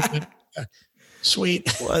right, cool.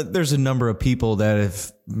 Sweet. Well, there's a number of people that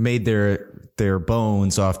have made their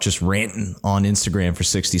bones off just ranting on Instagram for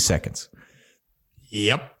 60 seconds.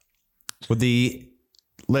 Yep.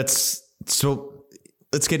 Let's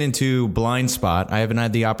get into Blind Spot. I haven't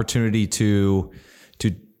had the opportunity to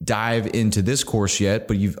dive into this course yet,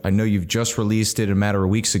 but I know you've just released it a matter of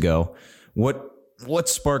weeks ago. What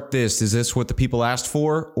sparked this? Is this what the people asked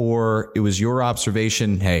for, or it was your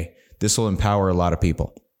observation? Hey, this will empower a lot of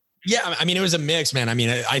people. Yeah. I mean, it was a mix, man. I mean,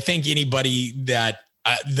 I think anybody that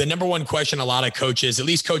the number one question, a lot of coaches, at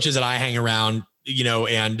least coaches that I hang around,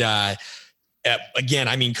 and again,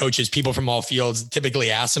 I mean, coaches, people from all fields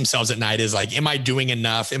typically ask themselves at night is like, am I doing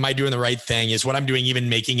enough? Am I doing the right thing? Is what I'm doing even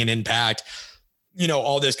making an impact?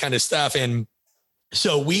 All this kind of stuff. And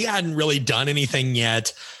so we hadn't really done anything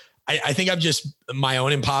yet. I think I've just, my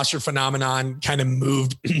own imposter phenomenon kind of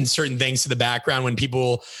moved certain things to the background when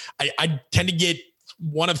people, I tend to get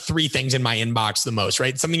one of three things in my inbox the most,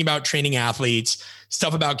 right? Something about training athletes,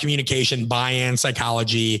 stuff about communication, buy-in,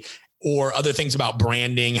 psychology, or other things about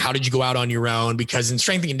branding. How did you go out on your own? Because in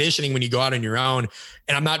strength and conditioning, when you go out on your own,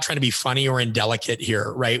 and I'm not trying to be funny or indelicate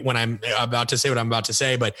here, right? When I'm about to say what I'm about to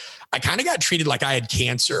say, but I kind of got treated like I had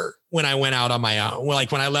cancer when I went out on my own. Well,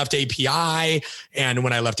 like when I left API and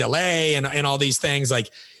when I left LA and all these things, like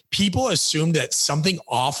people assumed that something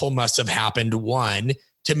awful must have happened, one,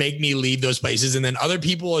 to make me leave those places. And then other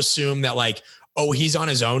people assume that like, oh, he's on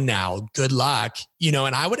his own now. Good luck.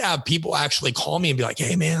 And I would have people actually call me and be like,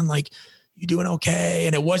 hey man, like, you doing okay?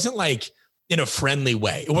 And it wasn't like in a friendly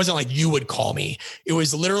way. It wasn't like you would call me. It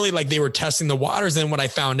was literally like they were testing the waters. And what I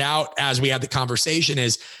found out as we had the conversation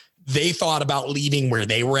is they thought about leaving where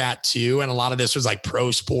they were at too. And a lot of this was like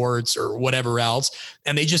pro sports or whatever else.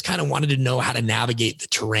 And they just kind of wanted to know how to navigate the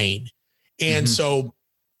terrain. And so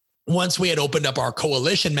once we had opened up our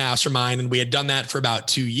coalition mastermind and we had done that for about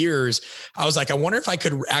 2 years, I was like, I wonder if I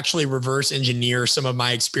could actually reverse engineer some of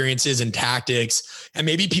my experiences and tactics. And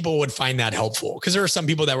maybe people would find that helpful. Because there are some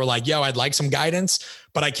people that were like, yo, I'd like some guidance,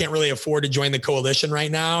 but I can't really afford to join the coalition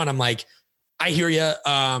right now. And I'm like, I hear you.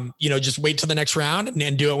 Just wait till the next round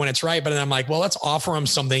and do it when it's right. But then I'm like, well, let's offer them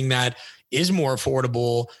something that is more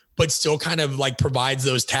affordable, but still kind of like provides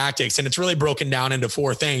those tactics. And it's really broken down into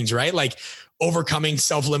 4 things, right? Like overcoming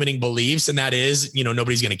self-limiting beliefs. And that is,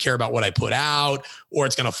 nobody's going to care about what I put out, or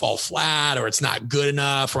it's going to fall flat, or it's not good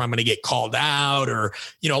enough, or I'm going to get called out, or,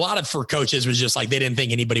 a lot of for coaches was just like, they didn't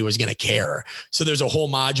think anybody was going to care. So there's a whole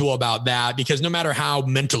module about that, because no matter how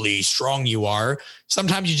mentally strong you are,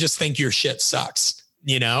 sometimes you just think your shit sucks,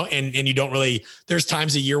 and you don't really, there's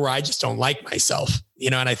times a year where I just don't like myself,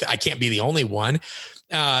 and I can't be the only one.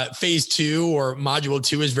 Phase 2 or module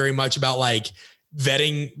 2 is very much about like,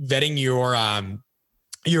 vetting your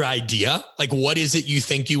idea. Like, what is it you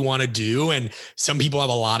think you want to do? And some people have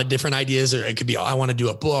a lot of different ideas. Or it could be, oh, I want to do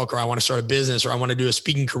a book, or I want to start a business, or I want to do a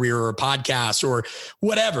speaking career or a podcast or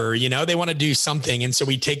whatever, they want to do something. And so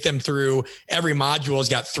we take them through every module has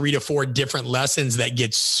got 3 to 4 different lessons that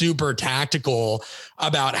get super tactical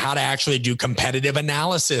about how to actually do competitive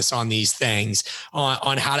analysis on these things,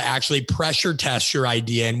 on how to actually pressure test your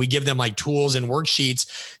idea. And we give them like tools and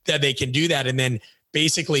worksheets that they can do that. And then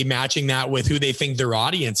basically matching that with who they think their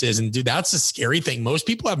audience is. And dude, that's a scary thing. Most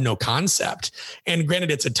people have no concept. And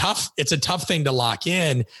granted, it's a tough thing to lock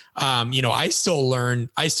in. I still learn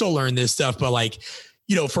this stuff, but like,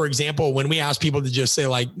 for example, when we ask people to just say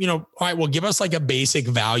like, all right, well, give us like a basic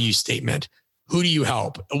value statement. Who do you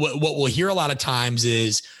help? What we'll hear a lot of times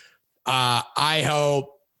is, I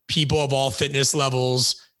help people of all fitness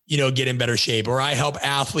levels, get in better shape, or I help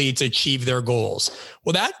athletes achieve their goals.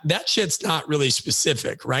 Well, that shit's not really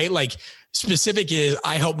specific, right? Like specific is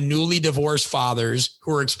I help newly divorced fathers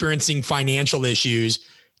who are experiencing financial issues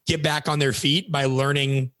get back on their feet by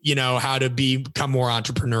learning, how to become more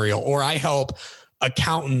entrepreneurial, or I help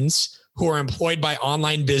accountants who are employed by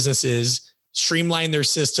online businesses streamline their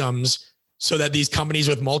systems so that these companies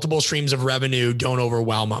with multiple streams of revenue don't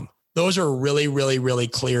overwhelm them. Those are really, really, really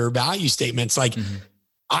clear value statements. Like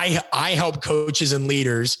I help coaches and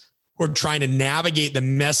leaders who are trying to navigate the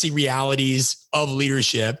messy realities of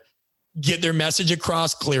leadership, get their message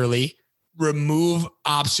across clearly, remove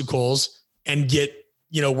obstacles, and get,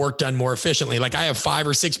 work done more efficiently. Like I have 5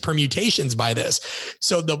 or 6 permutations by this.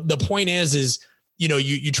 So the point is,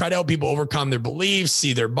 you try to help people overcome their beliefs,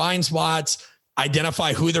 see their blind spots,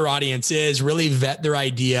 identify who their audience is, really vet their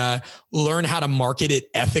idea, learn how to market it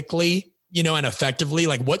ethically, and effectively.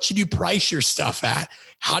 Like what should you price your stuff at?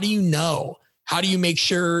 How do you know? How do you make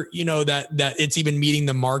sure, that it's even meeting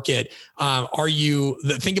the market?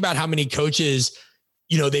 Think about how many coaches,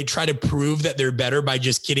 they try to prove that they're better by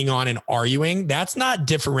just getting on and arguing. That's not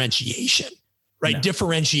differentiation, right? No.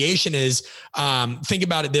 Differentiation is, think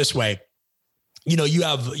about it this way. You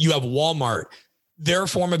have Walmart. Their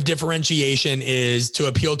form of differentiation is to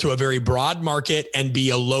appeal to a very broad market and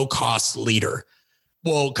be a low cost leader.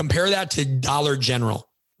 Well, compare that to Dollar General,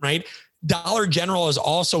 right? Dollar General is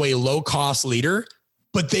also a low cost leader,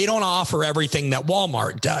 but they don't offer everything that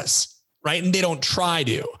Walmart does, right? And they don't try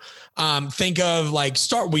to. Think of like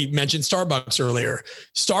we mentioned Starbucks earlier.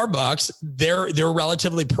 Starbucks, they're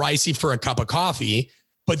relatively pricey for a cup of coffee,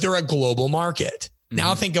 but they're a global market. Mm-hmm.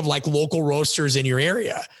 Now think of like local roasters in your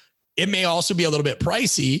area. It may also be a little bit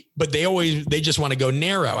pricey, but they just want to go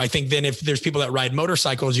narrow. I think then if there's people that ride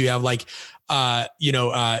motorcycles, you have like,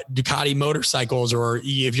 Ducati motorcycles, or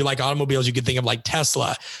if you like automobiles, you could think of like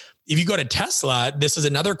Tesla. If you go to Tesla, this is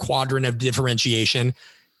another quadrant of differentiation.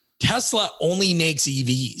 Tesla only makes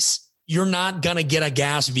EVs. You're not going to get a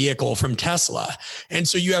gas vehicle from Tesla. And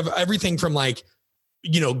so you have everything from like,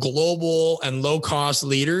 global and low cost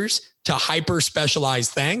leaders to hyper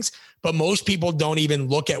specialized things. But most people don't even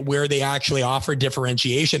look at where they actually offer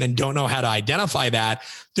differentiation and don't know how to identify that.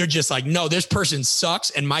 They're just like, no, this person sucks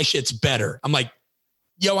and my shit's better. I'm like,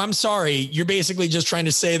 yo, I'm sorry. You're basically just trying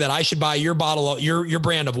to say that I should buy your bottle, your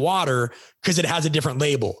brand of water because it has a different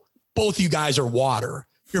label. Both you guys are water.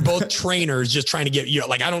 You're both trainers just trying to get,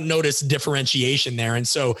 like, I don't notice differentiation there. And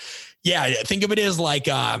so, yeah, think of it as like,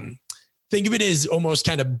 almost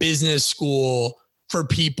kind of business school for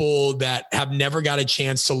people that have never got a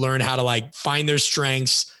chance to learn how to like find their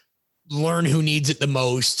strengths, learn who needs it the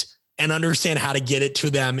most, and understand how to get it to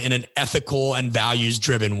them in an ethical and values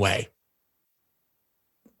driven way.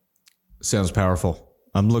 Sounds powerful.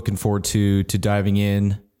 I'm looking forward to diving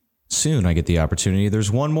in soon. I get the opportunity. There's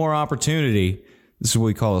one more opportunity. This is what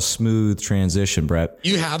we call a smooth transition, Brett.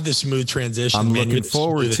 You have the smooth transition. I'm looking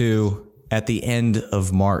forward to at the end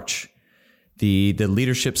of March. The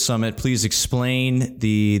Leadership Summit. Please explain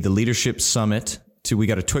the Leadership Summit. We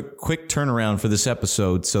got a quick turnaround for this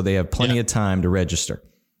episode, so they have plenty of time to register.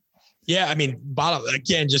 Yeah, I mean,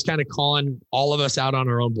 again, just kind of calling all of us out on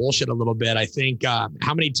our own bullshit a little bit. I think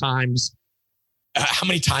how many times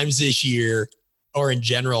this year or in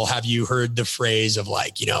general have you heard the phrase of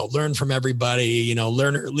like, learn from everybody,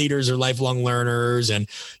 leaders are lifelong learners, and,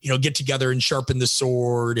 get together and sharpen the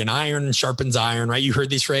sword, and iron sharpens iron, right? You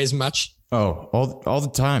heard these phrases much? Oh, all the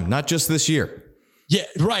time, not just this year. Yeah,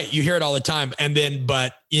 right. You hear it all the time. And by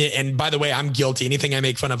the way, I'm guilty. Anything I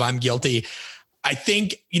make fun of, I'm guilty. I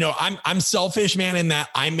think, I'm selfish, man, in that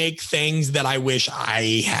I make things that I wish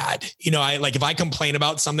I had. If I complain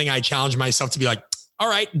about something, I challenge myself to be like, all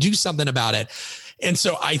right, do something about it. And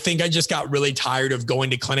so I think I just got really tired of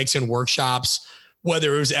going to clinics and workshops,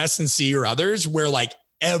 whether it was S&C or others, where like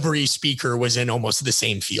every speaker was in almost the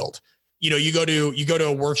same field. You go to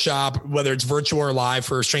a workshop, whether it's virtual or live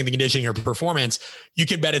for strength and conditioning or performance, you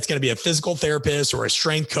can bet it's going to be a physical therapist or a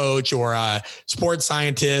strength coach or a sports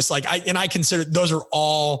scientist. I consider those are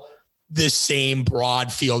all the same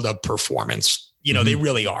broad field of performance. They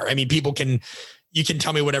really are. I mean, people can, you can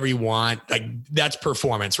tell me whatever you want. Like that's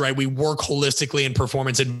performance, right? We work holistically in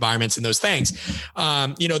performance environments and those things.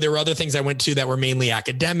 There were other things I went to that were mainly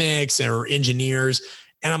academics or engineers.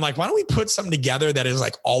 And I'm like, why don't we put something together that is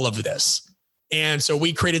like all of this? And so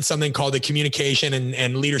we created something called the Communication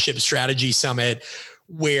and Leadership Strategy Summit,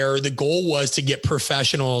 where the goal was to get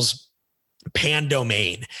professionals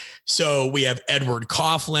pan-domain. So we have Edward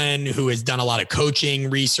Coughlin, who has done a lot of coaching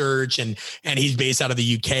research and he's based out of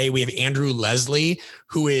the UK. We have Andrew Leslie,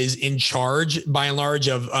 who is in charge by and large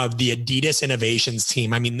of the Adidas innovations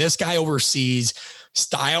team. I mean, this guy oversees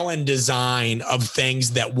style and design of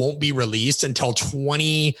things that won't be released until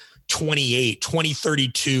 2028,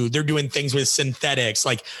 2032. They're doing things with synthetics.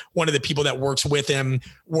 Like one of the people that works with him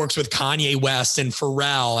works with Kanye West and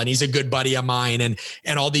Pharrell, and he's a good buddy of mine and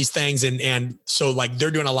all these things. And so like they're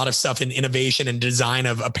doing a lot of stuff in innovation and design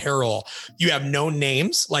of apparel. You have known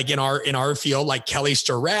names like in our field, like Kelly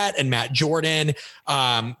Starrett and Matt Jordan.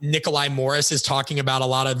 Nikolai Morris is talking about a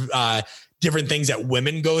lot of different things that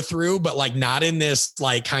women go through, but like not in this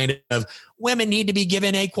like kind of women need to be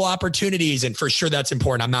given equal opportunities. And for sure that's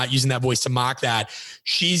important. I'm not using that voice to mock that.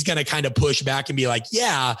 She's going to kind of push back and be like,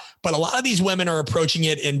 yeah, but a lot of these women are approaching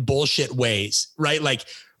it in bullshit ways, right? Like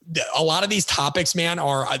a lot of these topics, man,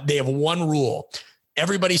 they have one rule.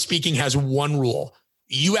 Everybody speaking has one rule.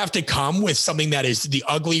 You have to come with something that is the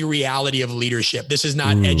ugly reality of leadership. This is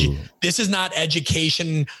not this is not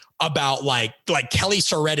education about like Kelly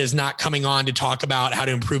Starrett is not coming on to talk about how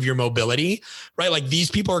to improve your mobility, right? Like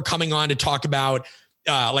these people are coming on to talk about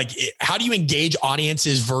how do you engage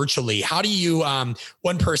audiences virtually? How do you,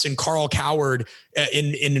 one person, Carl Coward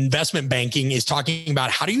in investment banking is talking about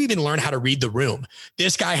how do you even learn how to read the room?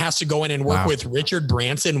 This guy has to go in and work with Richard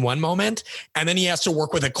Branson one moment, and then he has to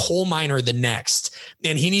work with a coal miner the next.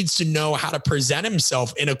 And he needs to know how to present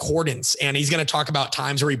himself in accordance. And he's going to talk about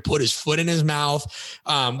times where he put his foot in his mouth.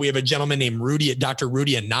 We have a gentleman named Dr.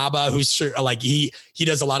 Rudy Anaba, who's like, he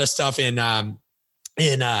does a lot of stuff in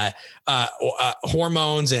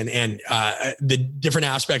hormones and the different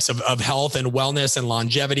aspects of health and wellness and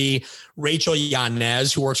longevity. Rachel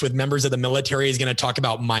Yanez, who works with members of the military, is going to talk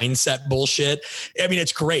about mindset bullshit. I mean,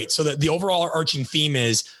 it's great. So the overall arching theme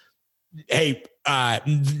is, hey,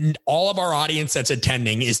 all of our audience that's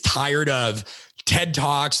attending is tired of TED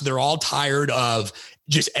Talks. They're all tired of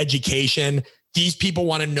just education. These people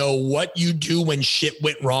want to know what you do when shit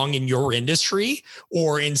went wrong in your industry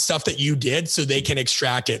or in stuff that you did so they can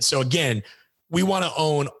extract it. So again, we want to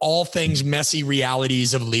own all things messy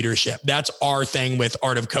realities of leadership. That's our thing with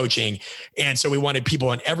Art of Coaching. And so we wanted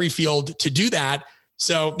people in every field to do that.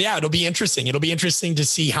 So yeah, it'll be interesting. It'll be interesting to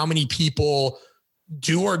see how many people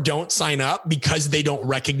do or don't sign up because they don't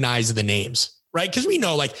recognize the names. Right. Because we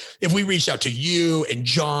know, like, if we reached out to you and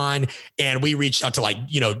John and we reached out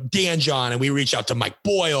to Dan John and we reached out to Mike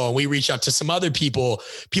Boyle and we reached out to some other people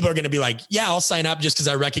are going to be like, yeah, I'll sign up just because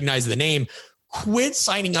I recognize the name. Quit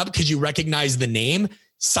signing up because you recognize the name.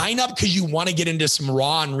 Sign up because you want to get into some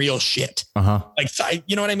raw and real shit. Like,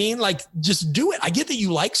 you know what I mean? Like, just do it. I get that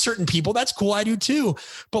you like certain people. That's cool. I do too.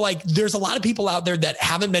 But like, there's a lot of people out there that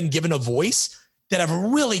haven't been given a voice that have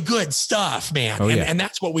really good stuff, man. And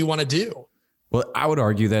that's what we want to do. Well, I would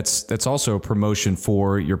argue that's also a promotion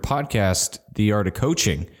for your podcast, The Art of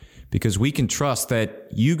Coaching, because we can trust that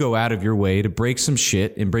you go out of your way to break some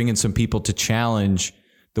shit and bring in some people to challenge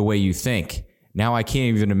the way you think. Now, I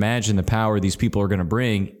can't even imagine the power these people are going to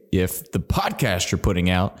bring if the podcast you're putting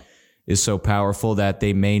out is so powerful that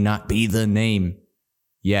they may not be the name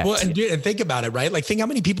yet. Well, and think about it, right? Like, think how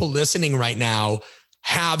many people listening right now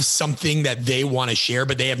have something that they want to share,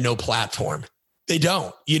 but they have no platform. They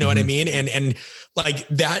don't, you know what I mean? And like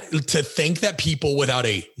that, to think that people without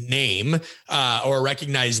a name or a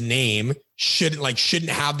recognized name shouldn't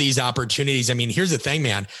have these opportunities. I mean, here's the thing,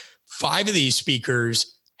 man. 5 of these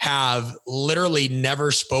speakers have literally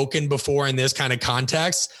never spoken before in this kind of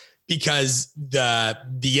context because the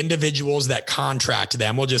individuals that contract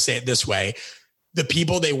them, we'll just say it this way, the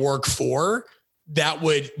people they work for, that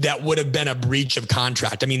would have been a breach of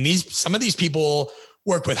contract. I mean, some of these people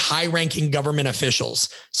work with high-ranking government officials.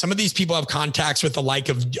 Some of these people have contacts with the like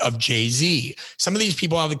of Jay-Z. Some of these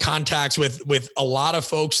people have contacts with a lot of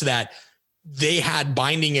folks that they had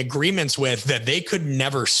binding agreements with that they could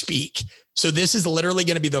never speak. So this is literally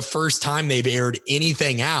going to be the first time they've aired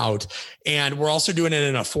anything out. And we're also doing it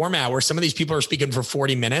in a format where some of these people are speaking for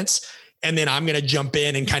 40 minutes. And then I'm going to jump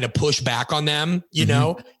in and kind of push back on them, you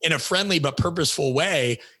know, in a friendly but purposeful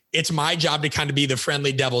way. It's my job to kind of be the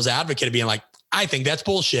friendly devil's advocate of being like, I think that's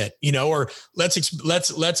bullshit, you know, or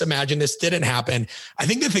let's imagine this didn't happen. I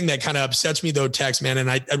think the thing that kind of upsets me though, Tex, man, and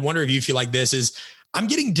I wonder if you feel like this is, I'm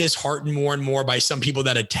getting disheartened more and more by some people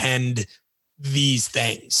that attend these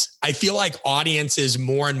things. I feel like audiences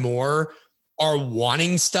more and more are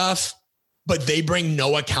wanting stuff, but they bring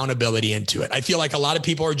no accountability into it. I feel like a lot of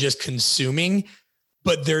people are just consuming,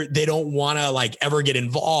 but they don't want to like ever get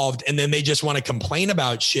involved. And then they just want to complain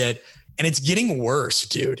about shit. And it's getting worse,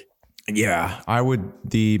 dude. Yeah,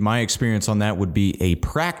 my experience on that would be a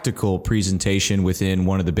practical presentation within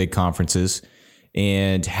one of the big conferences.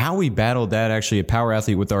 And how we battled that actually at Power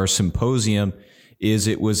Athlete with our symposium is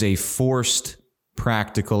it was a forced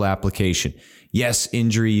practical application. Yes,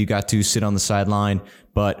 injury, you got to sit on the sideline,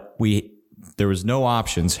 but there was no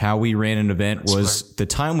options. How we ran an event was the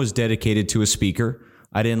time was dedicated to a speaker.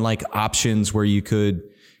 I didn't like options where you could,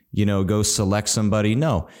 go select somebody.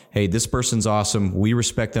 No. Hey, this person's awesome. We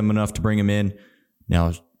respect them enough to bring them in.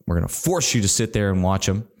 Now we're going to force you to sit there and watch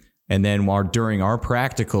them. And then during our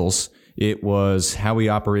practicals, it was how we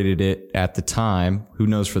operated it at the time. Who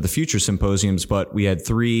knows for the future symposiums, but we had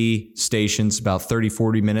 3 stations, about 30,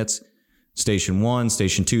 40 minutes. Station 1,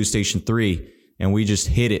 Station 2, Station 3. And we just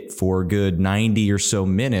hit it for a good 90 or so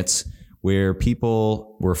minutes where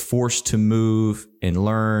people were forced to move and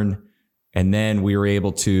learn. And then we were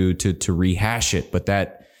able to rehash it. But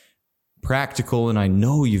that practical, and I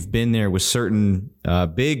know you've been there with certain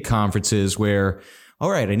big conferences where,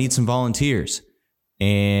 all right, I need some volunteers.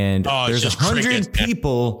 And there's 100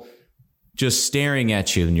 people just staring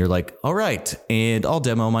at you. And you're like, all right, and I'll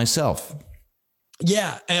demo myself.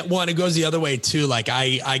 Yeah. And it goes the other way too. Like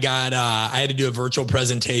I had to do a virtual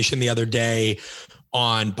presentation the other day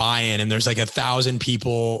on buy-in, and there's like 1,000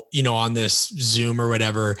 people, on this Zoom or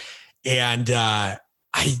whatever. And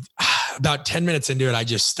about 10 minutes into it, I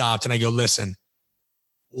just stopped and I go, listen,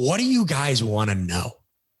 what do you guys want to know?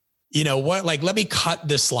 Let me cut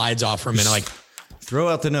the slides off for a minute. Like, throw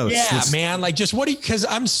out the notes. Yeah, man. Like, just because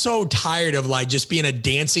I'm so tired of like just being a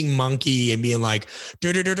dancing monkey and being like,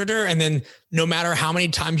 and then no matter how many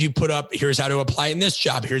times you put up, here's how to apply it in this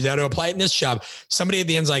job. Here's how to apply it in this job. Somebody at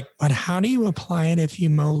the end's like, but how do you apply it if you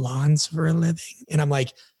mow lawns for a living? And I'm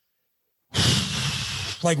like,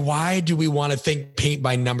 why do we want to think paint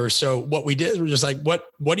by numbers? So what we did was just like, what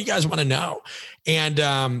do you guys want to know?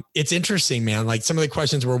 And it's interesting, man. Like some of the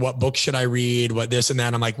questions were, what book should I read? What this and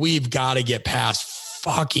that. I'm like, we've got to get past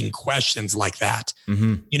fucking questions like that.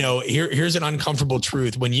 Mm-hmm. Here's an uncomfortable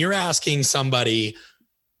truth. When you're asking somebody,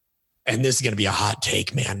 and this is going to be a hot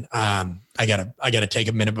take, man. I gotta take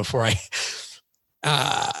a minute before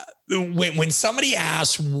when somebody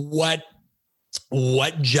asks what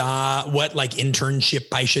job, what like internship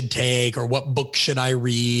I should take or what book should I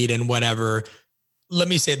read and whatever, let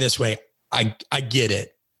me say it this way. I get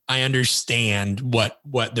it. I understand what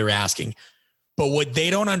they're asking. But what they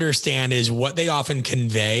don't understand is what they often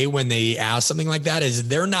convey when they ask something like that is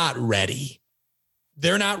they're not ready.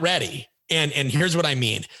 They're not ready. And here's what I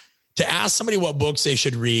mean. To ask somebody what books they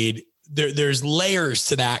should read, there's layers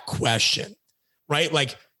to that question, right?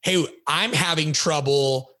 Like, hey, I'm having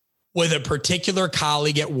trouble with a particular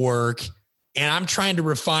colleague at work, and I'm trying to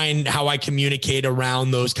refine how I communicate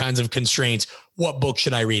around those kinds of constraints. What book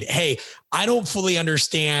should I read? Hey, I don't fully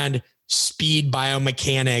understand speed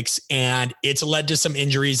biomechanics, and it's led to some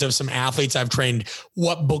injuries of some athletes I've trained.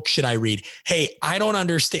 What book should I read? Hey, I don't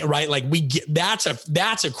understand, right? Like that's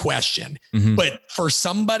a question. Mm-hmm. But for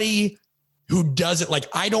somebody who doesn't, like,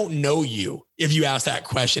 I don't know you. If you ask that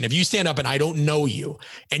question, if you stand up and I don't know you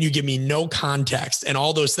and you give me no context and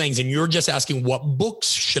all those things, and you're just asking what books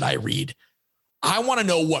should I read? I want to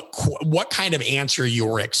know what kind of answer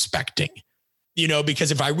you're expecting.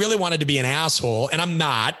 Because if I really wanted to be an asshole, and I'm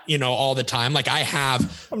not, all the time, like I have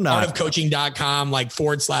artofcoaching.com, like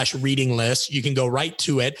 /reading list. You can go right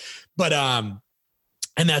to it. But,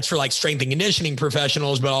 and that's for like strength and conditioning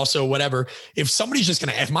professionals, but also whatever. If somebody's just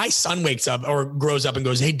if my son wakes up or grows up and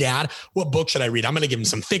goes, hey dad, what book should I read? I'm going to give him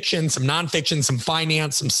some fiction, some nonfiction, some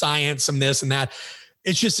finance, some science, some this and that.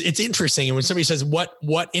 It's interesting. And when somebody says, what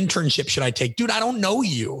internship should I take? Dude, I don't know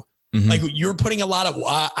you. Mm-hmm. Like you're putting a lot of,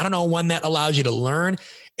 one that allows you to learn.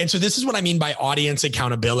 And so this is what I mean by audience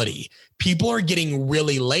accountability. People are getting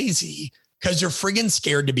really lazy because they're friggin'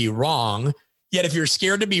 scared to be wrong. Yet if you're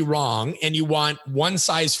scared to be wrong and you want one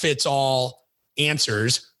size fits all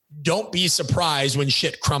answers, don't be surprised when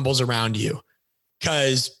shit crumbles around you,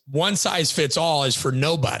 because one size fits all is for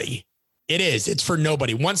nobody. It's for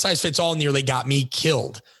nobody. One size fits all nearly got me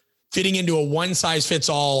killed. Fitting into a one size fits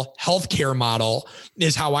all healthcare model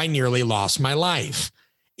is how I nearly lost my life.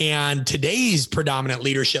 And today's predominant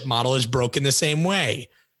leadership model is broken the same way.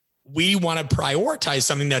 We want to prioritize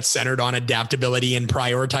something that's centered on adaptability and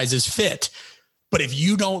prioritizes fit. But if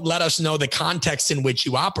you don't let us know the context in which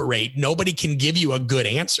you operate, nobody can give you a good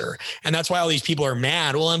answer. And that's why all these people are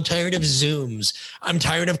mad. Well, I'm tired of Zooms. I'm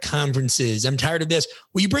tired of conferences. I'm tired of this.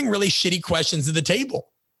 Well, you bring really shitty questions to the table.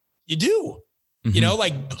 You do. Mm-hmm. You know,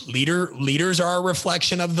 like leaders are a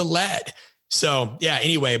reflection of the led. So yeah,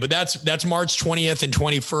 anyway, but that's March 20th and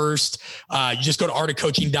 21st. You just go to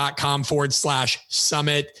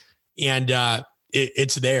artofcoaching.com/summit and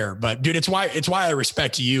it's there. But dude, it's why I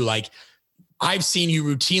respect you. Like, I've seen you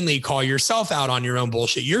routinely call yourself out on your own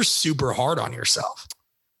bullshit. You're super hard on yourself.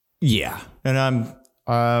 Yeah. And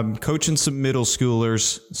I'm coaching some middle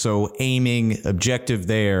schoolers. So aiming objective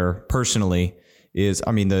there personally is,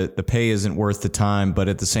 I mean, the pay isn't worth the time, but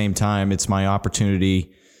at the same time, it's my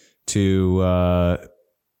opportunity to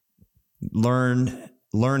learn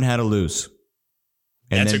how to lose.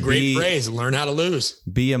 And that's a great phrase. Learn how to lose.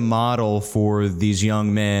 Be a model for these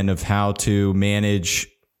young men of how to manage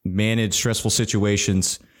stressful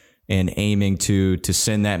situations and aiming to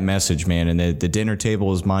send that message, man. And the dinner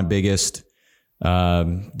table is my biggest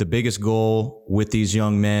goal with these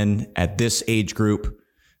young men at this age group.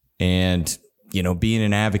 And, you know, being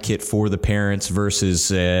an advocate for the parents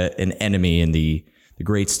versus an enemy in the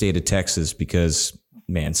great state of Texas, because,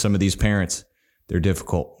 man, some of these parents, they're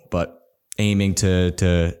difficult, but aiming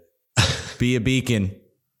to be a beacon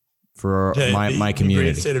for my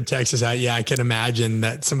community. Great state of Texas. I can imagine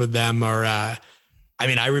that some of them are, I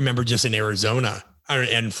remember just in Arizona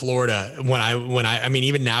and Florida when I mean,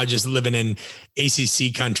 even now just living in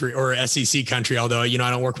ACC country or SEC country, although, you know, I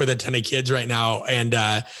don't work with a ton of kids right now. And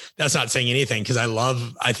that's not saying anything, because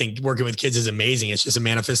I think working with kids is amazing. It's just a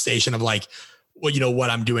manifestation of like, well, you know, what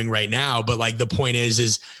I'm doing right now. But like, the point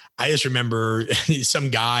is I just remember some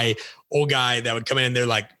old guy that would come in and they're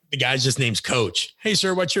like, the guy's just name's Coach. Hey,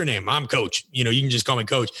 sir, what's your name? I'm Coach. You know, you can just call me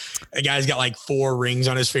Coach. The guy's got like 4 rings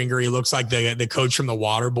on his finger. He looks like the coach from The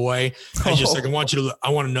Water Boy. I just like, I want you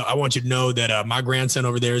to know that my grandson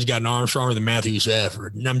over there has got an arm stronger than Matthew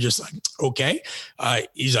Stafford. And I'm just like, okay.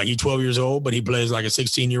 He's 12 years old, but he plays like a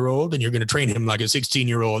 16-year-old, and you're going to train him like a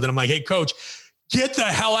 16-year-old. And I'm like, hey, Coach, get the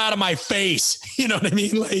hell out of my face. You know what I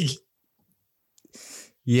mean? Like,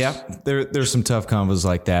 yeah, there's some tough combos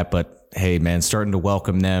like that, but hey, man, starting to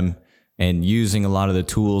welcome them and using a lot of the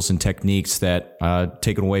tools and techniques that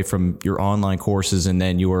taken away from your online courses and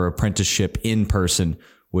then your apprenticeship in person,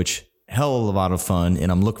 which hell of a lot of fun.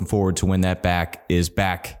 And I'm looking forward to when that is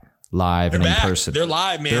back live and in person. They're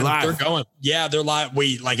live, man. They're going. Yeah, they're live.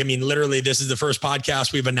 Literally, this is the first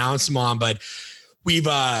podcast we've announced them on, but we've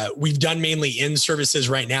done mainly in services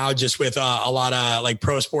right now, just with a lot of like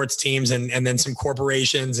pro sports teams and then some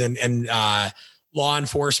corporations and law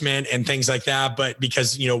enforcement and things like that. But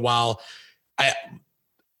because, you know, while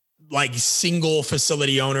single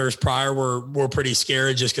facility owners prior were pretty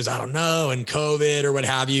scared just because I don't know, and COVID or what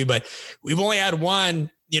have you, but we've only had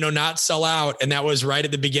one, you know, not sell out. And that was right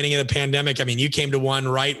at the beginning of the pandemic. I mean, you came to one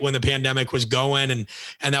right when the pandemic was going and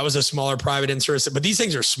that was a smaller private in-service, but these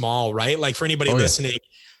things are small, right? Like for anybody listening,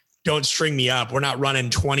 don't string me up. We're not running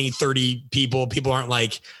 20, 30 people. People aren't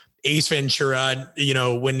like Ace Ventura, you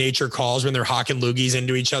know, when nature calls, when they're hawking loogies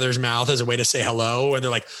into each other's mouth as a way to say hello, or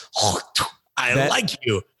they're like, oh, I like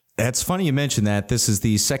you. That's funny you mentioned that. This is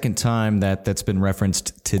the second time that's been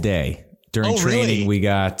referenced today. During training, really? We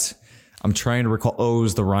got, I'm trying to recall, it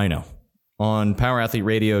was the Rhino. On Power Athlete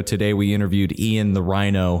Radio today, we interviewed Ian the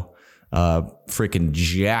Rhino, freaking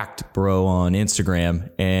jacked bro on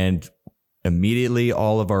Instagram. And immediately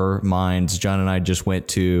all of our minds, John and I just went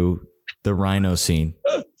to the Rhino scene.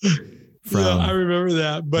 I remember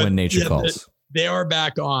that. But when nature calls, they are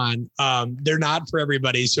back on. They're not for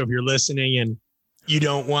everybody. So if you're listening and you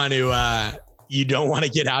don't want to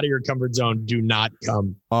get out of your comfort zone, do not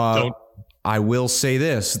come. I will say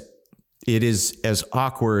this. It is as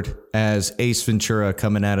awkward as Ace Ventura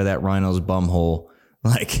coming out of that Rhino's bumhole.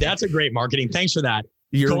 Like, that's a great marketing. Thanks for that.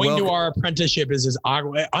 Going to our apprenticeship is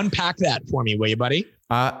awkward. Unpack that for me, will you, buddy?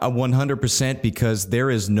 100%, because there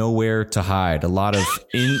is nowhere to hide. A lot of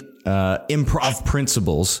improv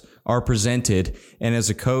principles are presented. And as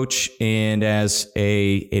a coach and as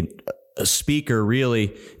a speaker,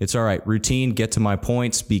 really, it's all right. Routine, get to my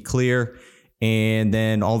points, be clear. And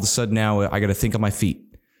then all of a sudden now I got to think on my feet.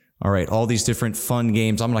 All right, all these different fun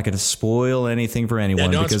games. I'm not going to spoil anything for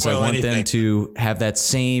anyone because I want them to have that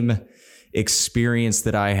same experience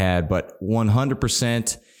that I had. But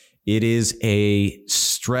 100%, it is a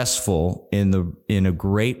stressful in a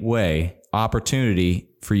great way opportunity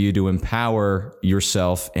for you to empower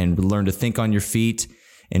yourself and learn to think on your feet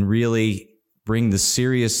and really bring the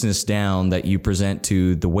seriousness down that you present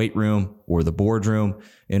to the weight room or the boardroom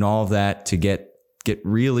and all of that to get get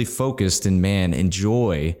really focused and, man,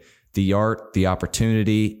 enjoy the art, the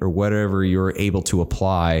opportunity, or whatever you're able to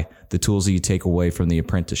apply, the tools that you take away from the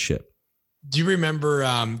apprenticeship. Do you remember,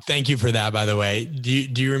 thank you for that, by the way. Do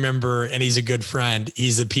you remember, and he's a good friend,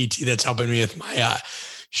 he's a PT that's helping me with my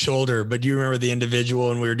shoulder, but do you remember the individual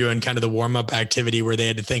when we were doing kind of the warm-up activity where they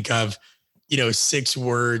had to think of, 6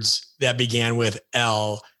 words that began with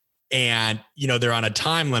L, and, they're on a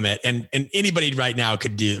time limit, and anybody right now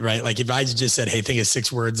could do it, right? Like if I just said, hey, think of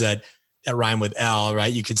 6 words that rhyme with L,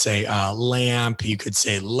 right? You could say lamp, you could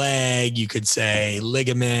say leg, you could say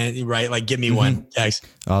ligament, right? Like give me one, Tex.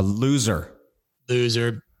 Loser.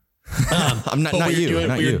 I'm not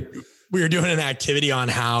you. We were doing an activity on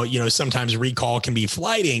how, sometimes recall can be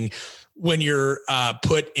flighting when you're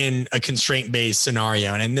put in a constraint-based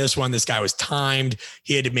scenario. And in this one, this guy was timed.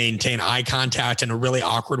 He had to maintain eye contact in a really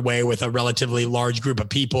awkward way with a relatively large group of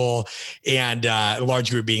people, and a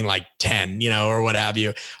large group being like 10, or what have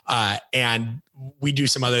you. And we do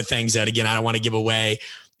some other things that, again, I don't want to give away.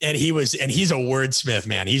 And he's a wordsmith,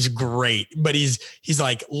 man. He's great, but he's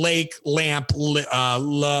like lake, lamp,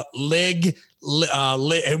 lig,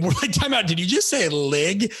 and we're like, time out. Did you just say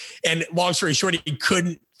lig? And long story short, he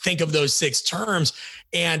couldn't think of those 6 terms.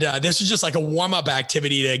 And this is just like a warm-up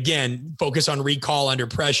activity to, again, focus on recall under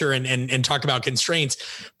pressure and talk about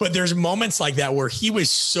constraints. But there's moments like that where he was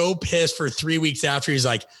so pissed for 3 weeks after. He's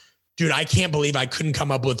like, dude, I can't believe I couldn't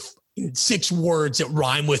come up with 6 words that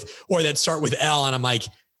rhyme with, or that start with L. And I'm like,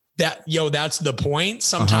 that's the point.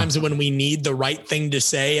 Sometimes when we need the right thing to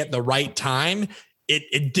say at the right time,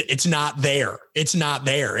 it's not there. It's not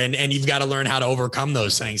there. And you've got to learn how to overcome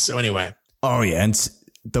those things. So anyway. Oh yeah. And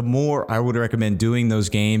the more I would recommend doing those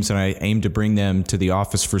games, and I aim to bring them to the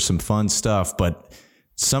office for some fun stuff, but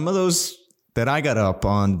some of those that I got up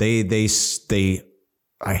on, I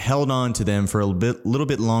held on to them for a little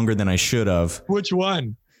bit longer than I should have. Which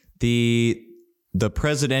one? The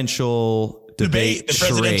presidential debate. The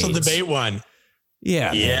presidential debate one.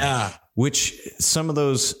 Yeah. Yeah. Which some of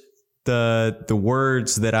those, the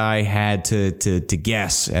words that I had to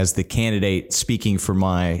guess as the candidate speaking for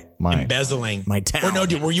my embezzling, my town. Or no,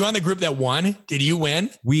 dude, were you on the group that won? Did you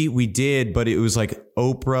win? We did, but it was like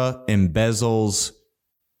Oprah embezzles.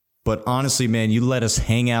 But honestly, man, you let us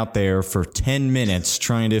hang out there for 10 minutes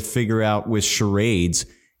trying to figure out with charades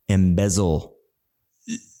embezzle.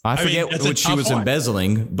 I forget what she was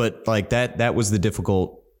embezzling, but like that was the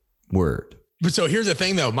difficult word. But so here's the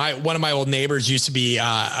thing, though. One of my old neighbors used to be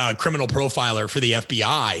a criminal profiler for the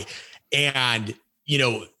FBI. And,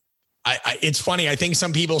 it's funny. I think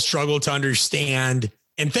some people struggle to understand.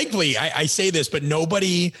 And thankfully, I say this, but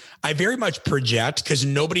I very much project, because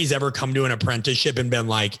nobody's ever come to an apprenticeship and been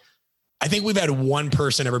like, I think we've had one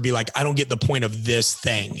person ever be like, I don't get the point of this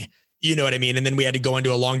thing. You know what I mean? And then we had to go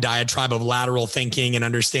into a long diatribe of lateral thinking and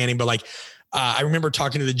understanding. But like, I remember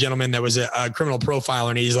talking to the gentleman that was a criminal profiler,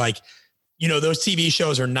 and he's like, those TV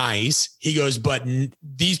shows are nice. He goes, but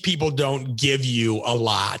these people don't give you a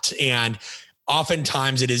lot. And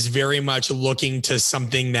oftentimes it is very much looking to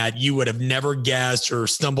something that you would have never guessed or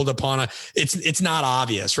stumbled upon. It's not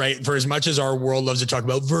obvious, right? For as much as our world loves to talk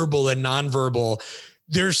about verbal and nonverbal,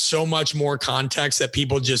 there's so much more context that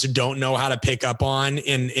people just don't know how to pick up on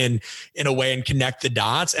in a way and connect the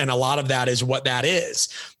dots. And a lot of that is what that is,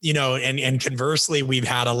 and conversely, we've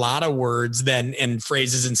had a lot of words then and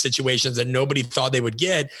phrases and situations that nobody thought they would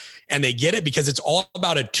get. And they get it because it's all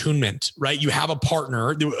about attunement, right? You have a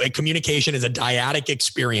partner. Communication is a dyadic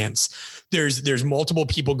experience. There's multiple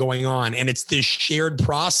people going on, and it's this shared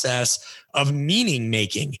process of meaning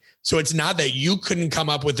making. So it's not that you couldn't come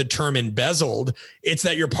up with the term embezzled. It's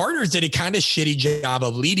that your partners did a kind of shitty job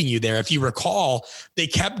of leading you there. If you recall, they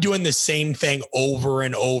kept doing the same thing over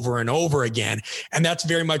and over and over again. And that's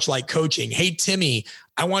very much like coaching. Hey, Timmy,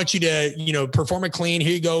 I want you to, perform it clean.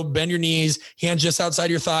 Here you go. Bend your knees, hands just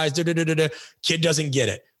outside your thighs. Kid doesn't get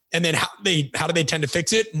it. And then how do they tend to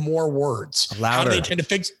fix it? More words. Louder. How do they tend to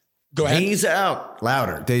fix? Go ahead. Knees out.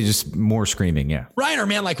 Louder. They just more screaming. Yeah. Right. Or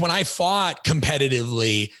man, like when I fought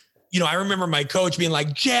competitively, I remember my coach being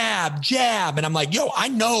like, jab, jab. And I'm like, I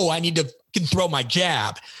know I need to throw my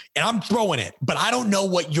jab, and I'm throwing it, but I don't know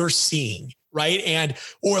what you're seeing. Right.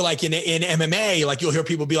 Or like in MMA, like you'll hear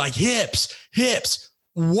people be like hips.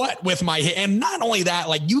 What with my hip? And not only that,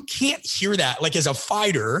 like you can't hear that, like as a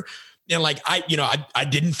fighter. And like, I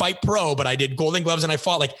didn't fight pro, but I did Golden Gloves and I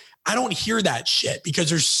fought. Like, I don't hear that shit because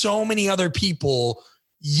there's so many other people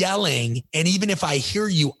yelling. And even if I hear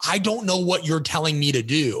you, I don't know what you're telling me to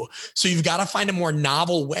do. So you've got to find a more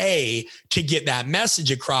novel way to get that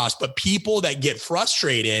message across. But people that get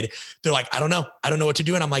frustrated, they're like, I don't know what to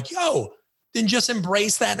do. And I'm like, then just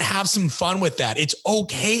embrace that and have some fun with that. It's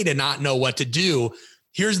okay to not know what to do.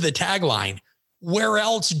 Here's the tagline. Where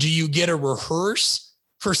else do you get to rehearse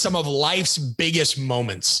for some of life's biggest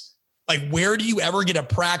moments? Like, where do you ever get to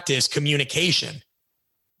practice communication?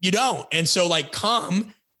 You don't. And so like,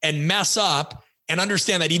 come and mess up and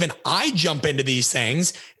understand that even I jump into these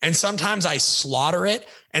things and sometimes I slaughter it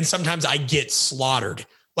and sometimes I get slaughtered.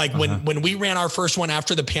 Like when we ran our first one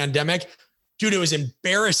after the pandemic, dude, it was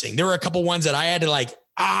embarrassing. There were a couple ones that I had to like,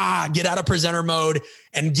 get out of presenter mode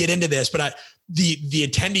and get into this. But the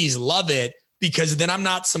attendees love it because then I'm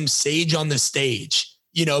not some sage on the stage,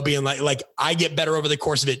 you know, being like I get better over the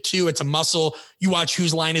course of it too. It's a muscle. You watch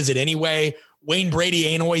Whose Line Is It Anyway? Wayne Brady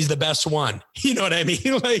ain't always the best one. You know what I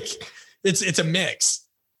mean? Like it's a mix.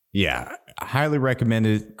 Yeah. Highly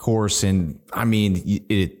recommended course. And I mean,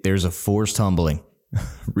 there's a forced humbling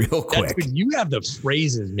real quick. You have the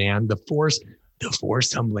phrases, man. The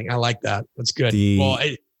forced humbling. I like that. That's good.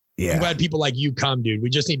 I'm glad people like you come, dude.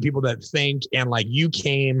 We just need people that think, and like you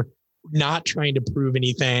came not trying to prove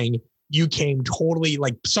anything. You came totally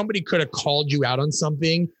like somebody could have called you out on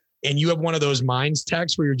something and you have one of those minds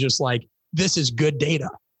texts where you're just like, this is good data.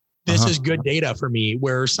 This is good data for me,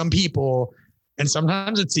 where some people, and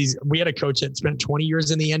sometimes it's these, we had a coach that spent 20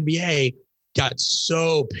 years in the NBA, got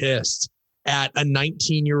so pissed at a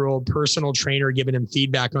 19-year-old personal trainer giving him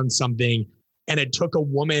feedback on something. And it took a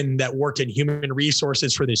woman that worked in human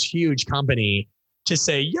resources for this huge company to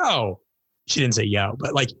say, yo, she didn't say yo,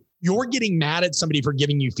 but like, you're getting mad at somebody for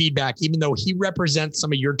giving you feedback, even though he represents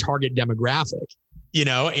some of your target demographic, you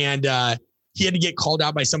know, and he had to get called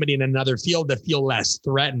out by somebody in another field to feel less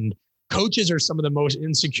threatened. Coaches are some of the most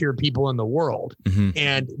insecure people in the world.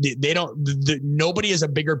 And they don't, nobody is a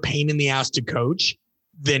bigger pain in the ass to coach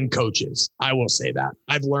than coaches. I will say that.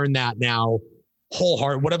 I've learned that now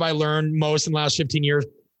wholeheartedly. What have I learned most in the last 15 years?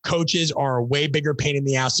 Coaches are a way bigger pain in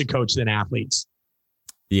the ass to coach than athletes.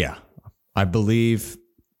 Yeah, I believe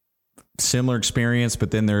similar experience,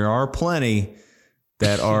 but then there are plenty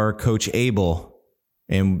that are coachable,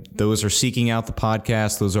 and those are seeking out the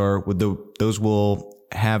podcast. Those will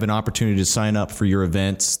have an opportunity to sign up for your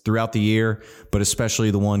events throughout the year, but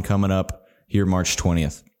especially the one coming up here, March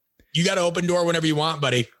 20th. You got an open door whenever you want,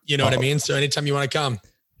 buddy. You know what I mean? So anytime you want to come.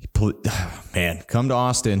 Man, come to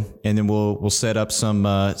Austin, and then we'll set up some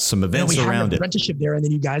events around it. Apprenticeship there, and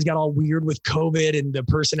then you guys got all weird with COVID, and the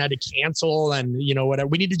person had to cancel, and you know whatever.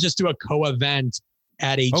 We need to just do a co-event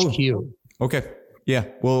at HQ. Okay, yeah,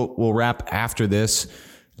 we'll wrap after this,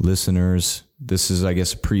 listeners. This is, I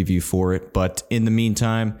guess, a preview for it. But in the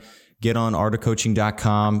meantime, get on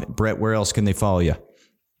artofcoaching.com. Brett, where else can they follow you?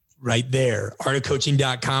 Right there,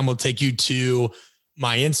 artofcoaching.com will take you to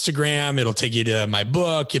my Instagram. It'll take you to my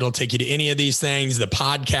book. It'll take you to any of these things. The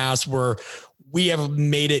podcast, where we have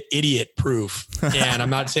made it idiot proof. And I'm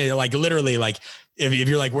not saying like literally, like if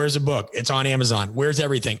you're like, where's the book? It's on Amazon. Where's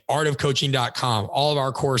everything? Artofcoaching.com. All of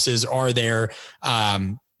our courses are there.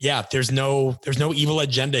 There's no evil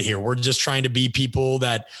agenda here. We're just trying to be people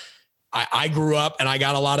that I grew up, and I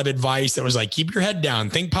got a lot of advice that was like, keep your head down,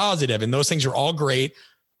 think positive. And those things are all great.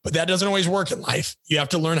 But that doesn't always work in life. You have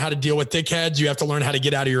to learn how to deal with dickheads. You have to learn how to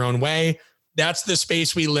get out of your own way. That's the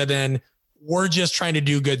space we live in. We're just trying to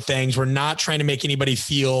do good things. We're not trying to make anybody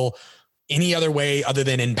feel any other way other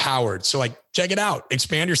than empowered. So like, check it out,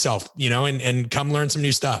 expand yourself, you know, and come learn some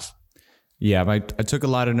new stuff. Yeah. I took a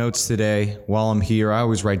lot of notes today while I'm here. I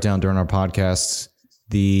always write down during our podcasts.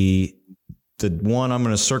 The one I'm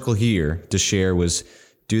going to circle here to share was,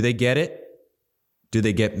 do they get it? Do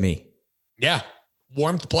they get me? Yeah.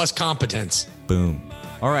 Warmth plus competence. Boom.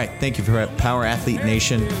 All right. Thank you for Power Athlete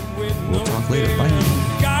Nation. We'll talk later. Bye.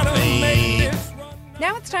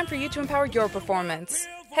 Now it's time for you to empower your performance.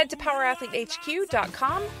 Head to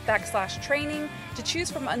powerathletehq.com/training to choose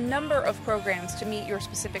from a number of programs to meet your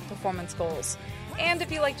specific performance goals. And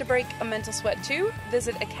if you like to break a mental sweat too,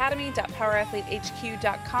 visit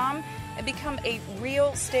academy.powerathletehq.com and become a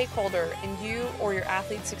real stakeholder in you or your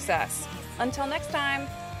athlete's success. Until next time,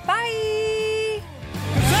 bye!